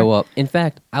there. I'm just going to show up. In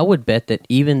fact, I would bet that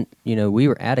even we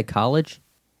were at a college.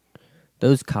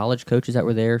 Those college coaches that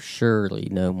were there surely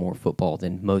know more football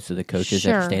than most of the coaches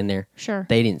that stand there. Sure.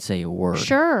 They didn't say a word.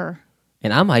 Sure.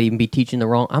 And I might even be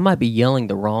I might be yelling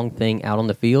the wrong thing out on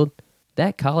the field.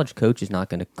 That college coach is not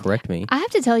going to correct me. I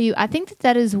have to tell you, I think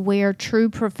that is where true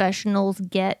professionals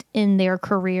get in their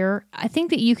career. I think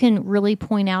that you can really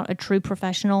point out a true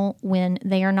professional when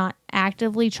they are not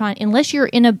actively trying, unless you're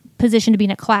in a position to be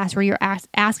in a class where you're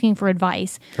asking for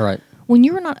advice. Right. When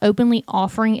you're not openly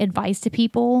offering advice to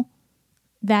people,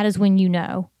 that is when you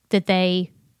know that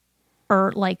they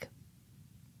are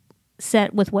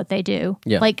set with what they do.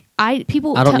 Yeah. I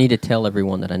don't need to tell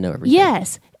everyone that I know everything.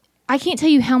 Yes. I can't tell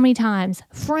you how many times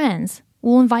friends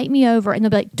will invite me over and they'll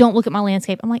be like, "Don't look at my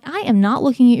landscape." I'm like, I am not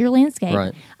looking at your landscape.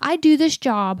 Right. I do this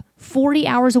job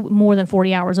more than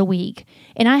 40 hours a week,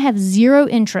 and I have zero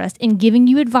interest in giving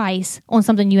you advice on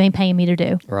something you ain't paying me to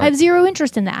do. Right. I have zero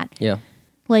interest in that. Yeah.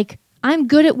 I'm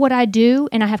good at what I do,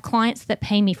 and I have clients that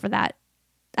pay me for that.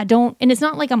 I don't, and it's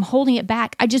not like I'm holding it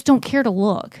back. I just don't care to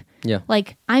look. Yeah.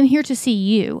 I'm here to see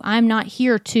you. I'm not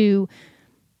here to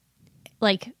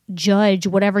judge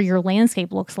whatever your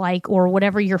landscape looks like or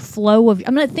whatever your flow of.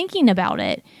 I'm not thinking about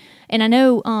it. And I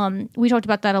know we talked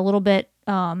about that a little bit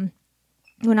when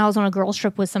I was on a girls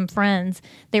trip with some friends.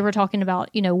 They were talking about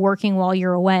working while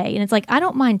you're away, and it's I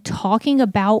don't mind talking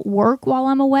about work while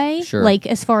I'm away. Sure.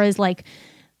 As far as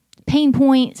pain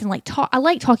points and I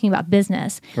like talking about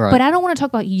business, right. But I don't want to talk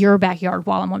about your backyard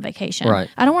while I'm on vacation. Right.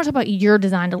 I don't want to talk about your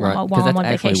design dilemma while I'm on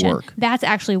vacation. Work. That's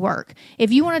actually work.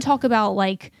 If you want to talk about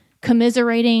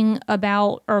commiserating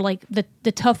about or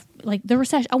the tough the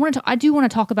recession, I do want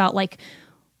to talk about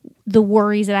the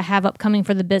worries that I have upcoming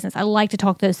for the business. I like to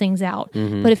talk those things out.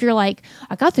 Mm-hmm. But if you're I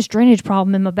got this drainage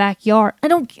problem in my backyard, I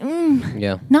don't.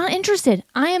 Not interested.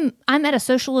 I'm at a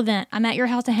social event. I'm at your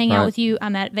house to hang out with you.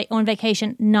 I'm on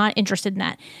vacation. Not interested in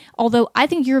that. Although I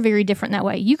think you're very different that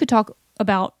way. You could talk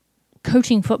about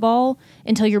coaching football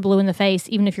until you're blue in the face,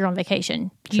 even if you're on vacation.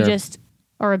 You just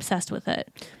are obsessed with it.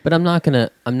 But I'm not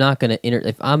gonna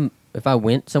if I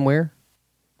went somewhere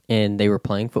and they were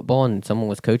playing football and someone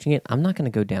was coaching it, I'm not going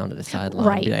to go down to the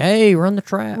sideline and be like, "Hey, run the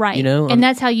trap." Right. And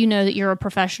that's how you know that you're a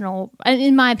professional.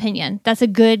 In my opinion, that's a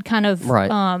good kind of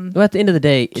well, at the end of the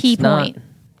day, key point.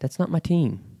 That's not my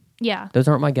team. Yeah. Those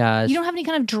aren't my guys. You don't have any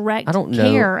kind of direct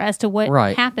care as to what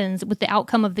Right. happens with the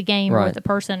outcome of the game or with the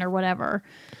person or whatever.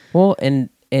 Well, and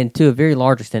to a very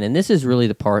large extent, and this is really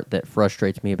the part that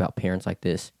frustrates me about parents like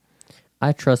this,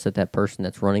 I trust that person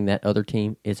that's running that other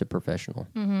team is a professional.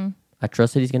 Mm-hmm. I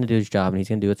trust that he's going to do his job and he's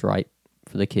going to do what's right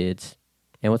for the kids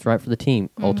and what's right for the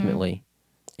team, ultimately.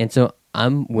 And so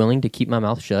I'm willing to keep my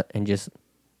mouth shut and just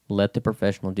let the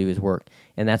professional do his work.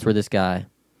 And that's where this guy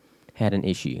had an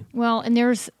issue. Well, and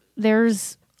so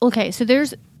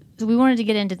we wanted to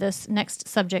get into this next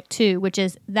subject too, which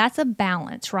is that's a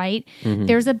balance, right? Mm-hmm.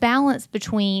 There's a balance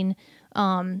between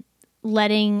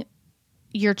letting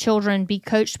your children be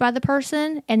coached by the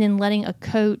person and then letting a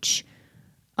coach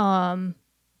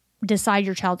decide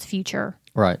your child's future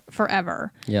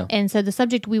forever. Yeah. And so the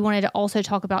subject we wanted to also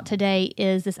talk about today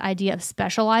is this idea of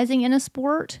specializing in a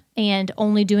sport and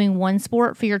only doing one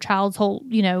sport for your child's whole,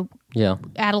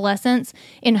 adolescence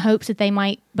in hopes that they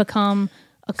might become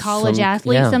a college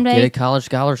athlete someday. Get a college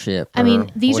scholarship. I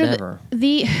mean, these whatever. are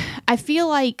the I feel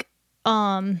like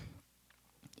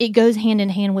it goes hand in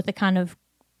hand with the kind of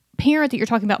parent that you're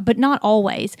talking about, but not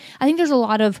always. I think there's a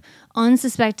lot of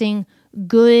unsuspecting,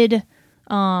 good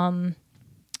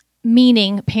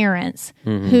meaning parents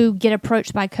who get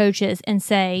approached by coaches and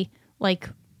say,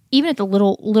 even at the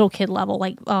little kid level,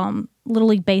 Little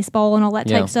League Baseball and all that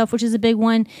type stuff, which is a big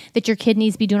one, that your kid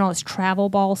needs to be doing all this travel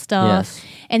ball stuff. Yes.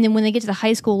 And then when they get to the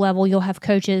high school level, you'll have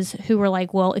coaches who are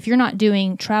like, well, if you're not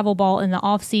doing travel ball in the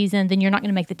off season, then you're not going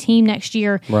to make the team next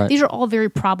year. Right. These are all very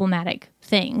problematic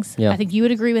things. Yeah. I think you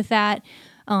would agree with that.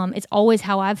 It's always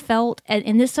how I've felt.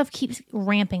 And this stuff keeps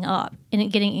ramping up and it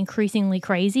getting increasingly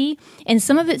crazy. And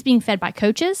some of it's being fed by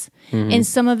coaches and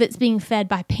some of it's being fed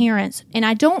by parents. And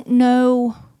I don't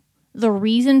know the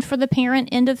reason for the parent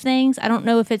end of things. I don't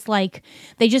know if it's like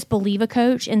they just believe a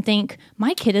coach and think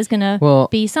my kid is going to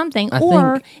be something,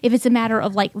 or if it's a matter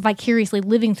of like vicariously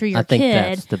living through your kid.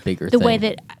 That's the bigger thing. Way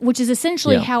that, which is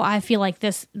essentially how I feel like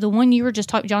this. The one you were just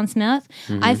talking, John Smith.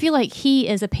 I feel like he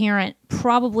is a parent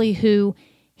probably who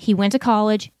he went to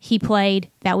college, he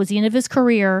played. That was the end of his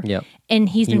career, and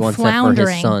he's been floundering. That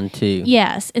for his son too.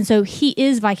 Yes, and so he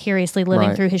is vicariously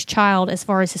living through his child as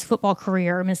far as his football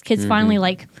career. I mean, his kid's finally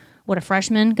like. What, a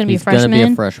freshman? Going to be a freshman? He's going to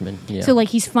be a freshman, yeah. So, like,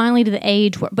 he's finally to the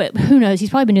age where, but who knows? He's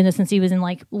probably been doing this since he was in,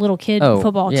 like, little kid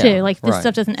football, too. Like, this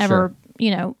stuff doesn't ever,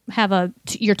 have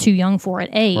you're too young for it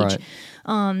age.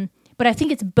 Right. But I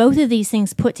think it's both of these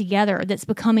things put together that's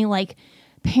becoming, like,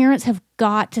 parents have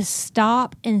got to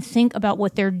stop and think about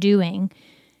what they're doing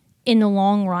in the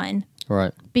long run.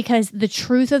 Right. Because the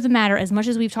truth of the matter, as much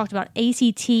as we've talked about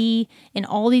ACT and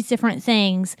all these different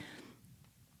things,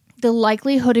 the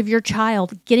likelihood of your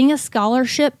child getting a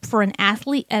scholarship for an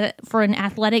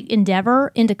athletic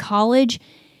endeavor into college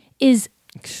is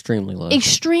extremely low.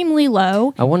 Extremely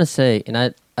low. I want to say, and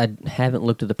I haven't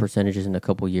looked at the percentages in a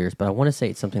couple years, but I want to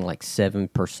say it's something like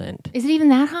 7%. Is it even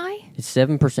that high? It's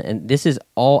 7%, and this is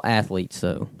all athletes,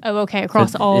 though. Oh, okay,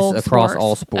 across all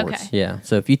sports. Okay. Yeah.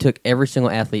 So if you took every single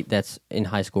athlete that's in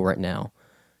high school right now,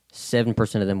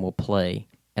 7% of them will play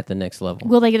at the next level.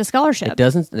 Will they get a scholarship? It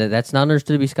doesn't. That's not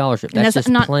understood to be scholarship. That's just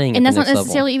not, playing. And at that's the not next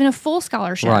necessarily level. even a full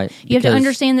scholarship. Right. You have to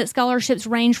understand that scholarships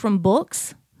range from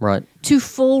books, right, to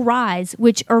full rides,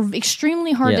 which are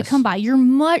extremely hard to come by. You're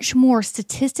much more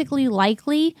statistically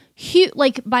likely,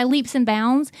 like by leaps and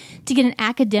bounds, to get an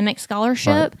academic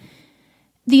scholarship. Right.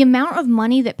 The amount of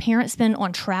money that parents spend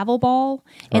on travel ball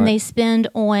and they spend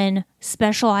on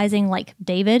specializing, like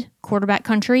David, quarterback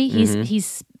country.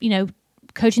 He's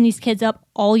coaching these kids up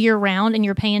all year round, and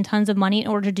you're paying tons of money in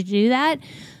order to do that.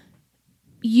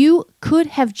 You could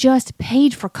have just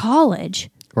paid for college,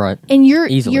 right? And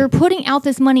you're putting out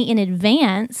this money in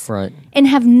advance, right? And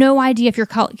have no idea if your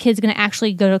kid's going to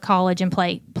actually go to college and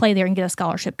play there and get a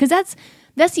scholarship, because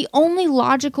that's the only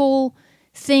logical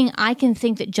thing I can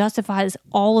think that justifies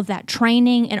all of that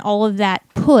training and all of that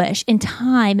push and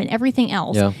time and everything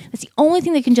else. Yeah. That's the only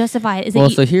thing that can justify it.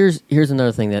 So here's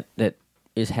another thing that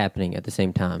is happening at the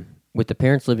same time with the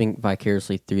parents living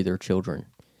vicariously through their children.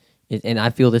 And I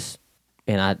feel this,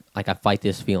 and I fight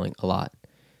this feeling a lot.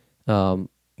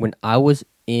 When I was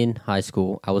in high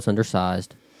school, I was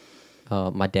undersized.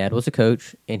 My dad was a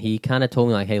coach, and he kind of told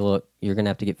me, like, hey, look, you're going to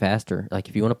have to get faster. Like,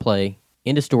 if you want to play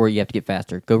in the story, you have to get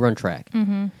faster. Go run track.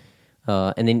 Mm-hmm.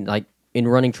 And then, like, in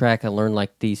running track, I learned,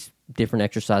 like, these different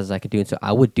exercises I could do. And so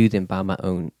I would do them by my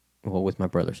own, with my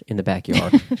brothers in the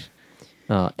backyard.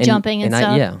 Jumping and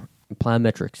stuff.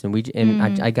 Plyometrics, and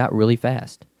I got really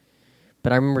fast.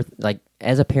 But I remember, like,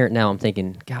 as a parent now, I'm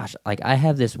thinking, gosh, like, I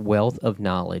have this wealth of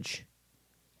knowledge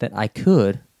that I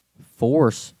could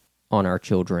force on our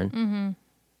children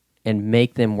and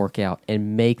make them work out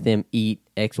and make them eat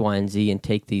X, Y, and Z and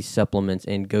take these supplements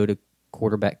and go to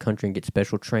quarterback country and get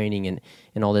special training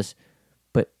and all this.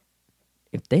 But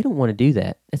if they don't want to do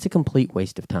that, it's a complete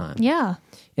waste of time. Yeah.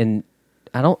 And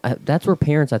that's where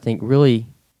parents, I think, really,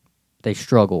 they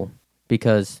struggle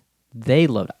because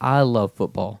I love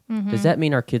football. Does that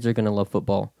mean our kids are going to love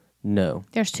football? No.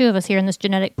 There's two of us here in this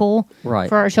genetic pool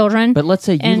for our children. But let's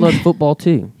say you love football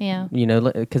too. Yeah.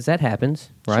 Because that happens,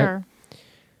 right? Sure.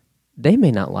 They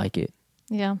may not like it.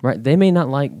 Yeah. Right? They may not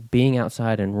like being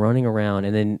outside and running around,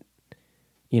 and then,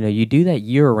 you do that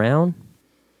year round,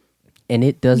 and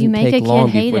it doesn't take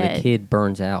long before the kid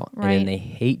burns out, and then they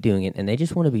hate doing it, and they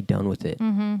just want to be done with it.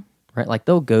 Mm-hmm. Right? Like,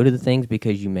 they'll go to the things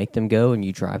because you make them go, and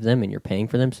you drive them, and you're paying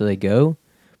for them, so they go,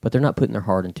 but they're not putting their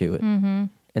heart into it. Mm-hmm.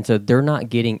 And so they're not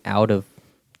getting out of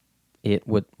it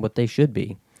what they should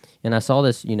be. And I saw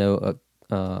this, a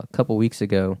couple weeks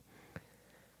ago.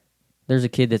 There's a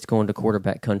kid that's going to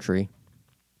quarterback country,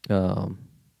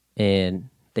 and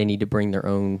they need to bring their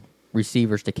own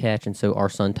receivers to catch. And so our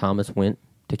son Thomas went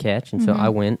to catch, and so I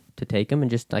went to take him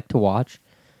and just like to watch.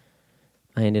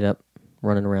 I ended up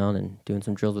running around and doing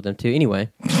some drills with them too. Anyway,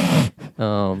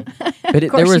 but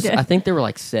I think there were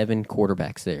like 7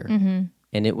 quarterbacks there,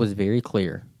 and it was very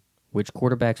clear which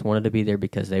quarterbacks wanted to be there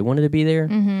because they wanted to be there,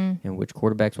 and which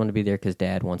quarterbacks wanted to be there because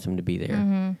Dad wants them to be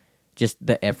there. Just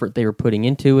the effort they were putting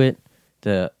into it,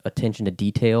 the attention to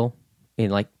detail,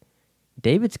 and like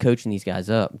David's coaching these guys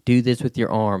up. Do this with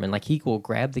your arm, and like he will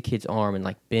grab the kid's arm and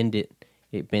like bend it.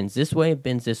 It bends this way, it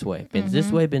bends this way, bends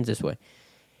this way, bends this way.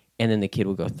 and then the kid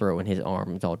would go throw in his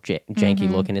arm. It's all janky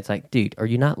looking. It's like, dude, are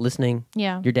you not listening?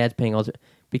 Yeah. Your dad's paying all this.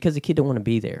 Because the kid don't want to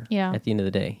be there Yeah. at the end of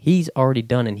the day. He's already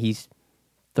done, and he's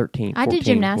 13, 14, I did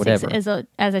gymnastics whatever.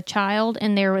 as a child,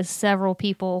 and there was several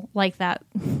people like that.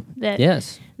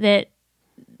 Yes. That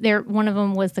one of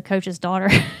them was the coach's daughter.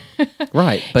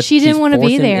 Right. But she didn't she's want to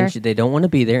be forcing- there. and they don't want to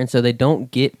be there, and so they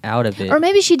don't get out of it. Or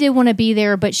maybe she did want to be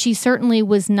there, but she certainly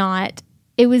was not.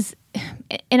 It was,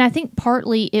 and I think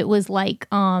partly it was like,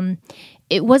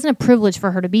 it wasn't a privilege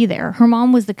for her to be there. Her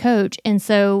mom was the coach. And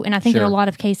so, and I think in Sure. a lot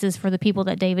of cases for the people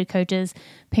that David coaches,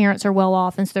 parents are well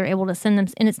off, and so they're able to send them.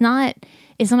 And it's not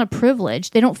a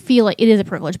privilege. They don't feel like it is a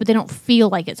privilege, but they don't feel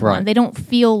like it's Right. one. They don't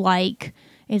feel like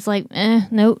it's like,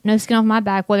 no skin off my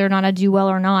back, whether or not I do well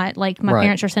or not. Like my Right.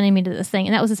 parents are sending me to this thing.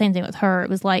 And that was the same thing with her. It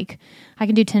was like, I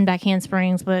can do 10 back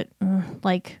handsprings, but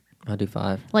like, I do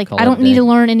 5. like Call I it don't a need day. to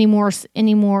learn any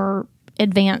more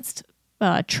advanced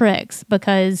tricks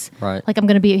because Right. like I'm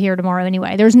going to be here tomorrow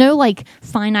anyway. There's no like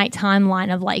finite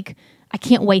timeline of like I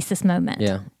can't waste this moment.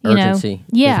 Yeah. you know? Urgency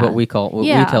Yeah. is what we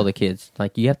Yeah. tell the kids.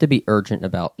 Like, you have to be urgent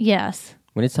about Yes.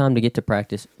 when it's time to get to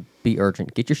practice, be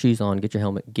urgent. Get your shoes on, get your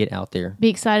helmet, get out there. Be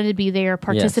excited to be there.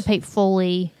 Participate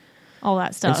fully. All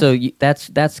that stuff. And so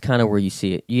that's kind of where you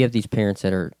see it. You have these parents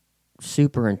that are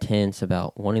super intense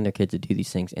about wanting their kids to do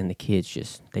these things, and the kids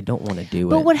just, they don't want to do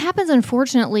it. But what happens,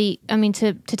 unfortunately, I mean,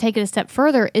 to take it a step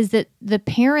further, is that the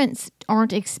parents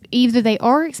aren't either they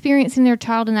are experiencing their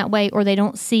child in that way, or they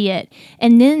don't see it,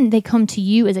 and then they come to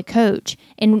you as a coach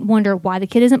and wonder why the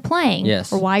kid isn't playing,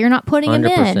 Yes. or why you're not putting him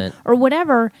in, 100%. or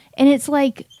whatever. And it's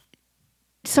like,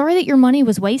 sorry that your money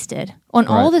was wasted on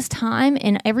all Right. this time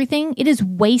and everything. It is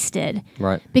wasted.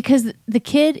 Right. Because the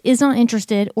kid is not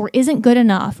interested or isn't good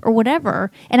enough or whatever.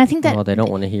 And I think that Well, they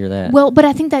don't want to hear that. well, but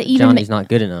I think that even Johnny's not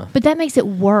good enough. but that makes it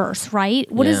worse, right?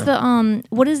 What is Yeah.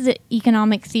 the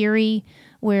economic theory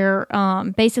where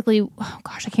basically, oh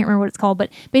gosh, I can't remember what it's called,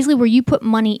 but basically where you put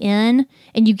money in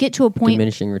and you get to a point.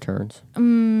 Diminishing returns.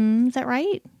 Is that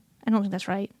right? I don't think that's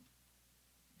right.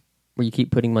 Where you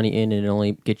keep putting money in and it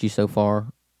only gets you so far.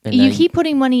 And You now keep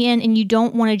putting money in and you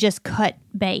don't want to just cut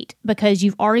bait because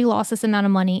you've already lost this amount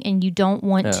of money and you don't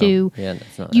want Oh, to. yeah,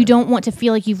 that's not You right. don't want to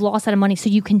feel like you've lost that money, so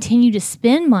you continue to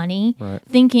spend money, Right.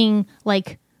 thinking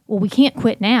like, well, we can't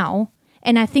quit now.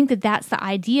 And I think that that's the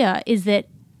idea: is that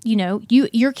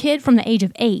your kid from the age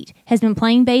of 8 has been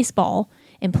playing baseball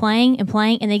and playing,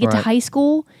 and they get to Right. high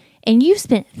school, and you've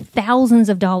spent thousands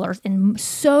of dollars and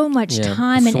so much Yeah.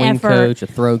 time a and swing effort. coach, a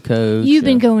throw coach. You've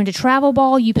been going to travel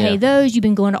ball. You pay Yeah. those. You've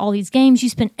been going to all these games. You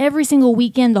spend every single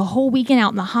weekend, the whole weekend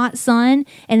out in the hot sun,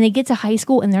 and they get to high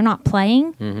school and they're not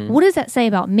playing. Mm-hmm. What does that say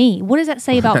about me? What does that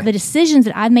say about the decisions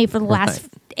that I've made for the last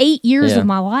 8 years Yeah. of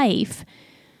my life?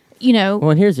 Well,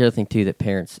 and here's the other thing too that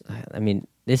parents. I mean,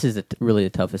 this is really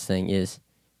the toughest thing is,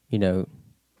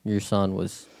 your son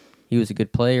was a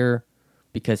good player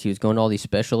because he was going to all these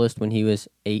specialists when he was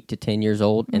 8 to 10 years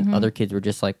old, and other kids were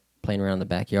just like playing around in the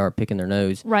backyard picking their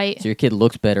nose. Right. So your kid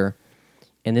looks better,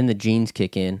 and then the genes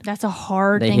kick in. That's a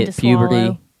hard They thing to hit puberty,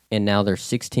 swallow. and now they're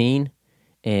 16,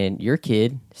 and your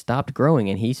kid stopped growing,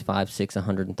 and he's 5'6",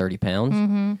 130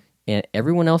 pounds, and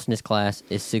everyone else in his class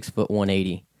is 6'1",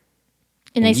 180.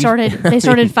 And they And you-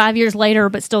 started 5 years later,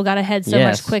 but still got ahead so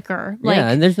Yes. much quicker. Yeah,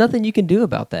 and there's nothing you can do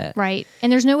about that. Right.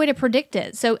 And there's no way to predict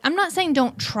it. So I'm not saying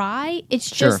don't try. It's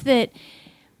Sure. just that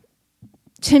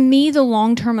to me, the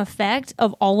long-term effect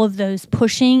of all of those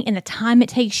pushing and the time it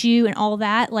takes you and all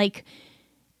that, like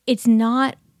it's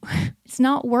not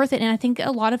worth it. And I think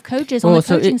a lot of coaches on the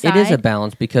coaching side, it is a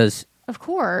balance because, of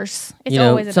course, it's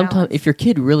always a sometimes balance. if your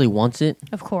kid really wants it,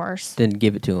 Of course. then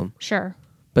give it to him. Sure.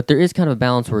 But there is kind of a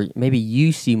balance where maybe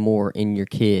you see more in your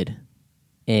kid,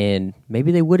 and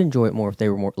maybe they would enjoy it more if they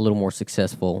were a little more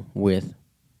successful with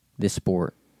this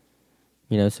sport.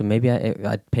 So maybe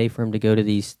I'd pay for him to go to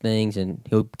these things, and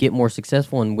he'll get more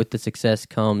successful, and with the success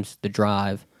comes the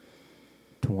drive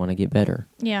to want to get better.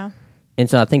 Yeah. And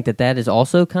so I think that is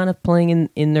also kind of playing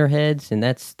in their heads, and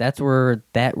that's where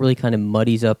that really kind of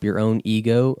muddies up your own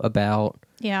ego about.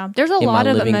 Yeah. There's a am lot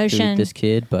I of living through emotion this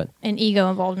kid, but and ego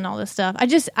involved in all this stuff. I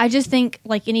just think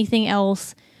like anything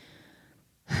else,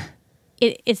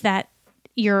 it's that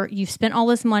you've spent all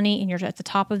this money and you're at the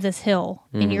top of this hill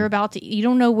and you're about to, you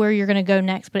don't know where you're going to go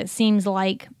next, but it seems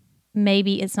like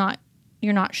maybe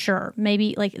you're not sure.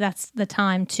 Maybe like that's the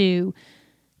time to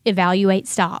evaluate,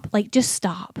 stop, like just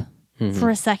stop for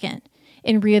a second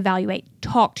and reevaluate,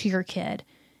 talk to your kid,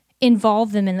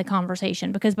 involve them in the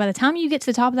conversation, because by the time you get to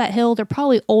the top of that hill, they're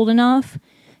probably old enough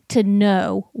to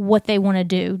know what they want to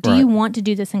do. Do you want to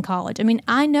do this in college? I mean,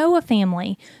 I know a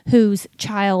family whose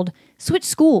child switched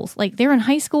schools. Like, they're in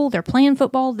high school, they're playing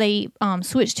football, they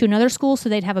switched to another school so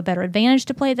they'd have a better advantage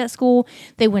to play at that school.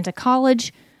 They went to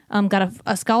college, got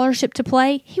a scholarship to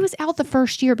play. He was out the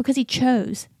first year because he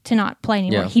chose to not play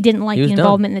anymore. Yeah. He didn't like He the was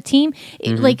involvement in the team.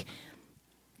 Like,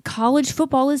 college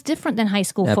football is different than high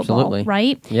school Absolutely. football,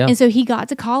 right? Yeah. And so he got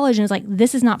to college and was like,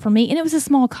 this is not for me. And it was a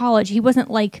small college. He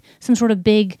wasn't like some sort of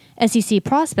big SEC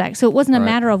prospect. So it wasn't a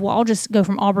matter of, well, I'll just go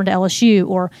from Auburn to LSU,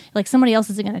 or like somebody else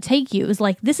isn't going to take you. It was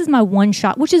like, this is my one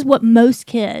shot, which is what most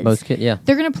kids, yeah.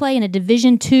 they're going to play in a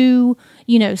Division II,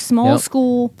 small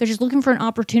school. They're just looking for an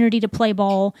opportunity to play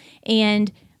ball.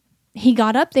 And he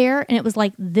got up there and it was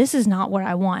like, this is not what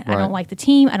I want. I don't like the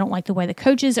team. I don't like the way the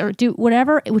coaches or do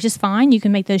whatever, which is fine. You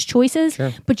can make those choices,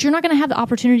 but you're not going to have the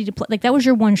opportunity to play. Like, that was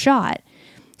your one shot.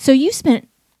 So you spent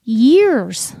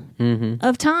years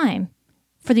of time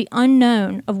for the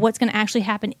unknown of what's going to actually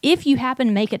happen if you happen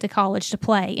to make it to college to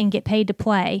play and get paid to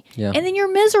play. Yeah. And then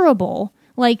you're miserable.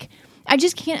 Like, I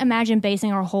just can't imagine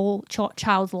basing our whole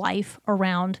child's life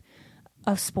around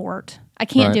a sport. I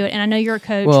can't do it, and I know you're a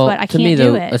coach, but I can't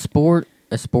do it. A sport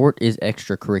is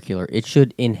extracurricular. It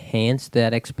should enhance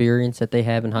that experience that they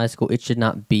have in high school. It should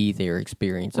not be their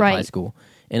experience of high school.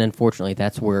 And unfortunately,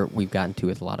 that's where we've gotten to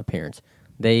with a lot of parents.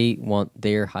 They want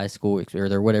their high school or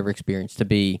their whatever experience to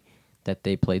be that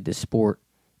they played this sport,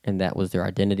 and that was their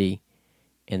identity.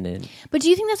 And then, but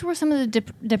do you think that's where some of the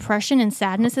depression and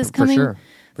sadness is coming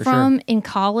from in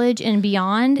college and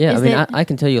beyond? Yeah, I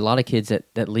can tell you a lot of kids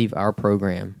that leave our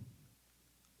program.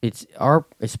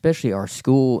 Especially our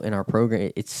school and our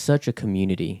program, it's such a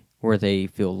community where they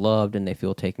feel loved and they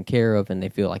feel taken care of and they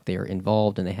feel like they are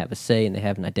involved and they have a say and they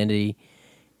have an identity.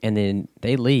 And then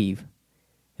they leave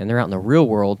and they're out in the real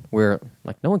world where,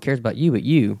 like, no one cares about you but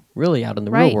you, really out in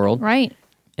the real world. Right.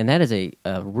 And that is a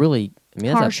really,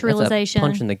 harsh realization. That's a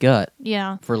punch in the gut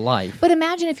Yeah. for life. But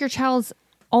imagine if your child's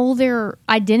all their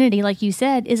identity, like you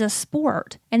said, is a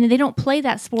sport, and then they don't play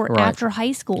that sport after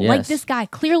high school. Yes. Like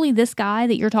this guy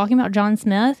that you're talking about, John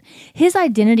Smith, his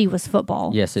identity was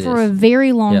football. Yes, it for is. a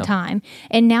very long time,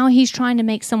 and now he's trying to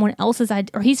make someone else's,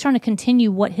 or he's trying to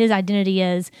continue what his identity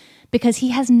is because he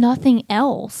has nothing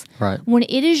else. Right. When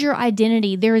it is your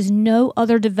identity, there is no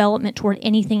other development toward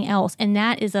anything else, and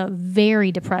that is a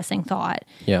very depressing thought.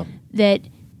 Yeah.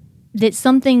 That's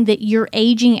something that you're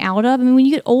aging out of. I mean, when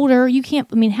you get older, you can't.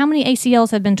 I mean, how many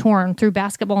ACLs have been torn through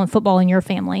basketball and football in your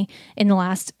family in the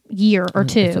last year or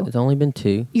two? It's only been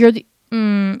 2. Is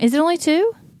it only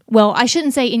 2? Well, I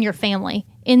shouldn't say in your family.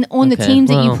 On the teams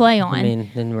that you play on. I mean,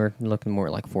 then we're looking more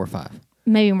like 4 or 5.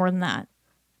 Maybe more than that.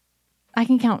 I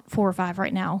can count 4 or 5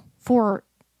 right now. 4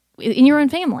 in your own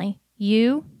family.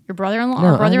 You, your brother-in-law, No,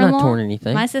 our brother-in-law. I'm not torn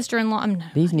anything. My sister-in-law.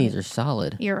 These knees are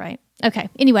solid. You're right. Okay.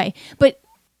 Anyway, but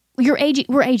we're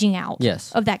aging out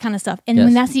of that kind of stuff. And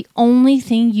when that's the only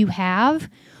thing you have,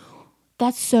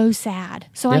 that's so sad.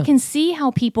 So I can see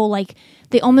how people, like,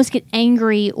 they almost get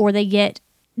angry or they get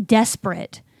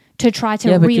desperate to try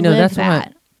to relive that's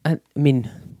that. Why I mean,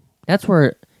 that's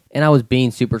where, and I was being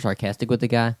super sarcastic with the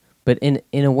guy, but in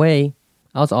a way,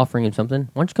 I was offering him something.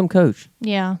 Why don't you come coach?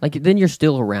 Yeah. Like, then you're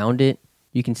still around it.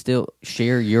 You can still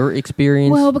share your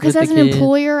experience. Well, because with as the an kid.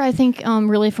 employer, I think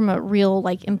really from a real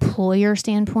employer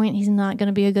standpoint, he's not going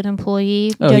to be a good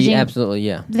employee. Oh, yeah, absolutely,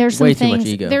 yeah. There's way some too things.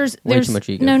 much ego. There's way too much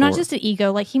ego. No, not just an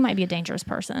ego. Like, he might be a dangerous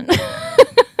person.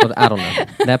 Well, I don't know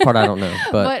that part. I don't know,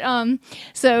 but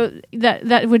so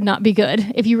that would not be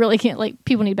good if you really can't. Like,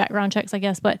 people need background checks, I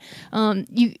guess, but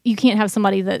you can't have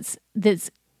somebody that's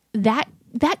that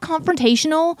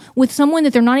confrontational with someone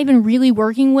that they're not even really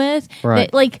working with. Right.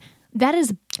 That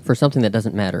is for something that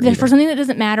doesn't matter. For something that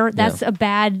doesn't matter, that's a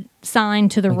bad sign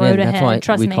to the road ahead. That's why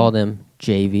Trust me. we call them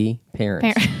JV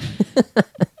parents.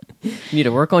 You need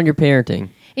to work on your parenting.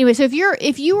 Anyway, so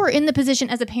if you are in the position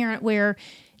as a parent where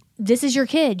this is your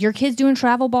kid's doing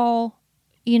travel ball,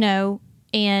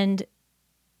 and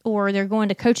or they're going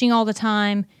to coaching all the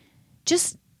time,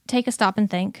 just take a stop and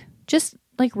think. Just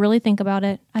really think about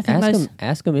it. I think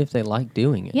ask them if they like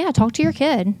doing it. Yeah, talk to your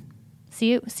kid.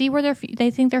 See where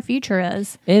they think their future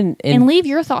is, and leave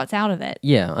your thoughts out of it.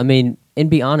 Yeah, I mean,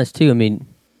 and be honest too. I mean,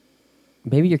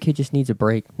 maybe your kid just needs a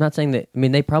break. I'm not saying that. I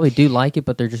mean, they probably do like it,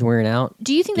 but they're just wearing out.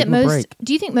 Do you think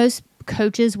most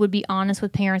coaches would be honest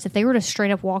with parents if they were to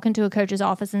straight up walk into a coach's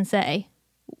office and say,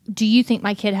 "Do you think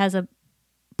my kid has a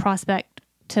prospect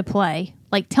to play?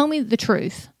 Like, tell me the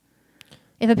truth."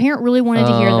 If a parent really wanted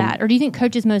to hear that, or do you think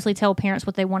coaches mostly tell parents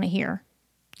what they want to hear?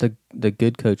 The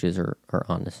good coaches are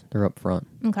honest. They're upfront.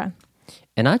 Okay.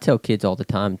 And I tell kids all the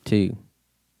time too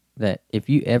that if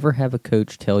you ever have a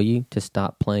coach tell you to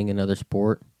stop playing another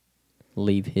sport,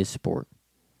 leave his sport.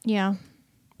 Yeah.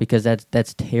 Because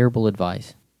that's terrible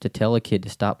advice. To tell a kid to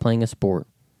stop playing a sport,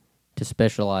 to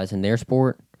specialize in their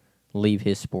sport, leave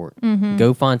his sport.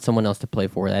 Go find someone else to play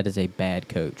for. That is a bad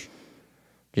coach.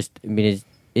 It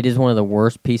is one of the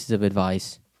worst pieces of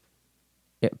advice.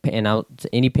 And to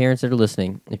any parents that are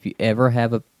listening, if you ever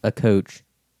have a coach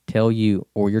tell you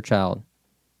or your child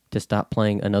to stop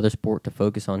playing another sport to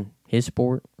focus on his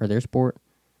sport or their sport,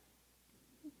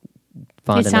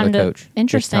 find another coach.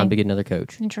 Interesting. It's time to get another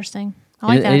coach. Interesting. I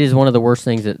like that. It is one of the worst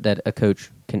things that a coach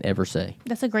can ever say.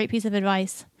 That's a great piece of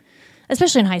advice,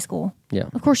 especially in high school. Yeah.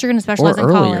 Of course, you're going to specialize or in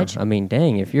earlier. college. I mean,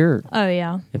 dang, if you have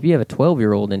a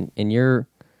 12-year-old and your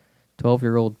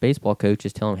 12-year-old baseball coach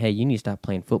is telling him, hey, you need to stop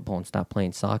playing football and stop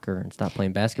playing soccer and stop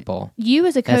playing basketball. You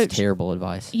as a coach, that's terrible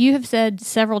advice. You have said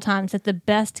several times that the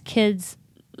best kids,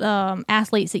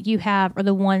 athletes that you have are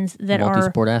the ones that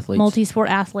multi-sport are athletes. Multi-sport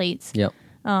athletes. Yep.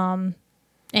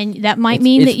 And that might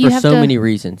mean that you have to... for so many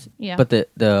reasons. Yeah. But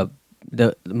the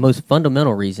most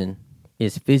fundamental reason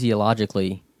is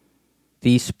physiologically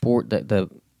the sport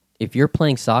if you're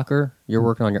playing soccer, you're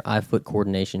working on your eye-foot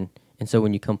coordination, and so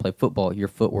when you come play football, your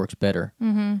footwork's better.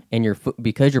 Mm-hmm. And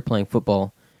because you're playing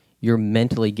football, you're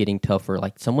mentally getting tougher.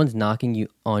 Like someone's knocking you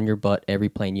on your butt every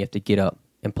play, and you have to get up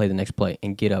and play the next play,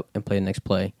 and get up and play the next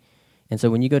play. And so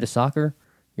when you go to soccer,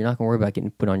 you're not going to worry about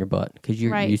getting put on your butt because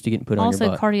you're used to getting put on your butt.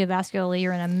 Also, cardiovascularly,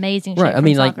 you're in amazing shape. Right. I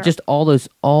mean, soccer. like just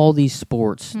all these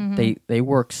sports, they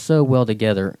work so well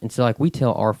together. And so, like we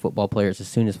tell our football players as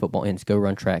soon as football ends, go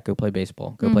run track, go play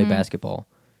baseball, go play basketball,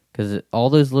 because all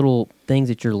those little things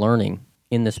that you're learning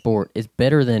in the sport is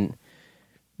better than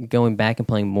going back and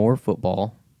playing more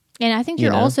football. And I think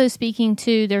you're also speaking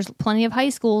to, there's plenty of high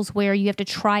schools where you have to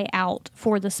try out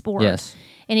for the sport. Yes.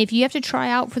 And if you have to try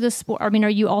out for the sport, I mean, are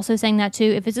you also saying that too?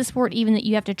 If it's a sport even that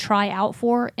you have to try out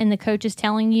for and the coach is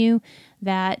telling you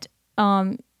that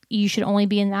you should only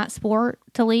be in that sport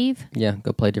to leave? Yeah,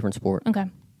 go play a different sport. Okay.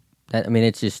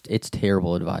 It's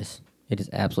terrible advice. It is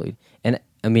absolutely. And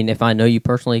I mean, if I know you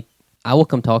personally, I will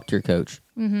come talk to your coach.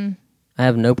 Mm-hmm. I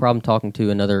have no problem talking to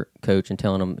another coach and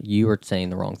telling them you are saying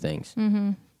the wrong things.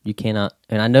 Mm-hmm. You cannot,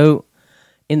 and I know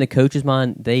in the coach's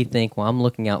mind, they think, well, I'm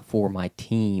looking out for my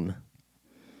team.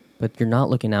 But you're not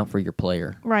looking out for your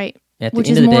player. Right. At the Which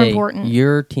end is of the more day, important.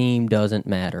 Your team doesn't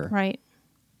matter. Right.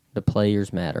 The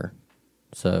players matter.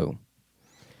 So,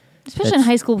 especially in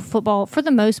high school football, for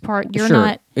the most part, you're sure.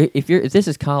 not. If this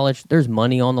is college, there's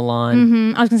money on the line.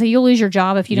 Mm-hmm. I was going to say you'll lose your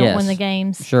job if you don't win the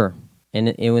games. Sure.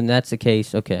 And when that's the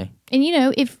case, okay. And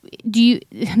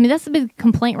that's the big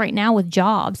complaint right now with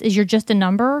jobs is you're just a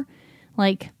number.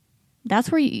 Like,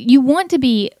 that's where you want to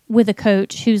be with a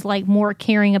coach who's like more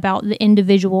caring about the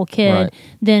individual kid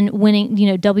than winning,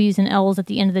 W's and L's at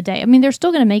the end of the day. I mean, they're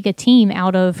still going to make a team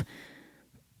out of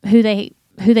who they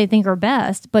think are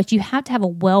best, but you have to have a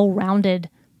well-rounded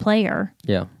player.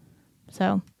 Yeah.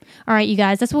 So, all right, you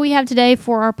guys, that's what we have today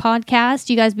for our podcast.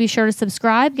 You guys be sure to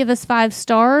subscribe, give us 5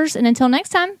 stars, and until next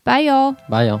time, bye, y'all.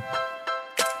 Bye, y'all.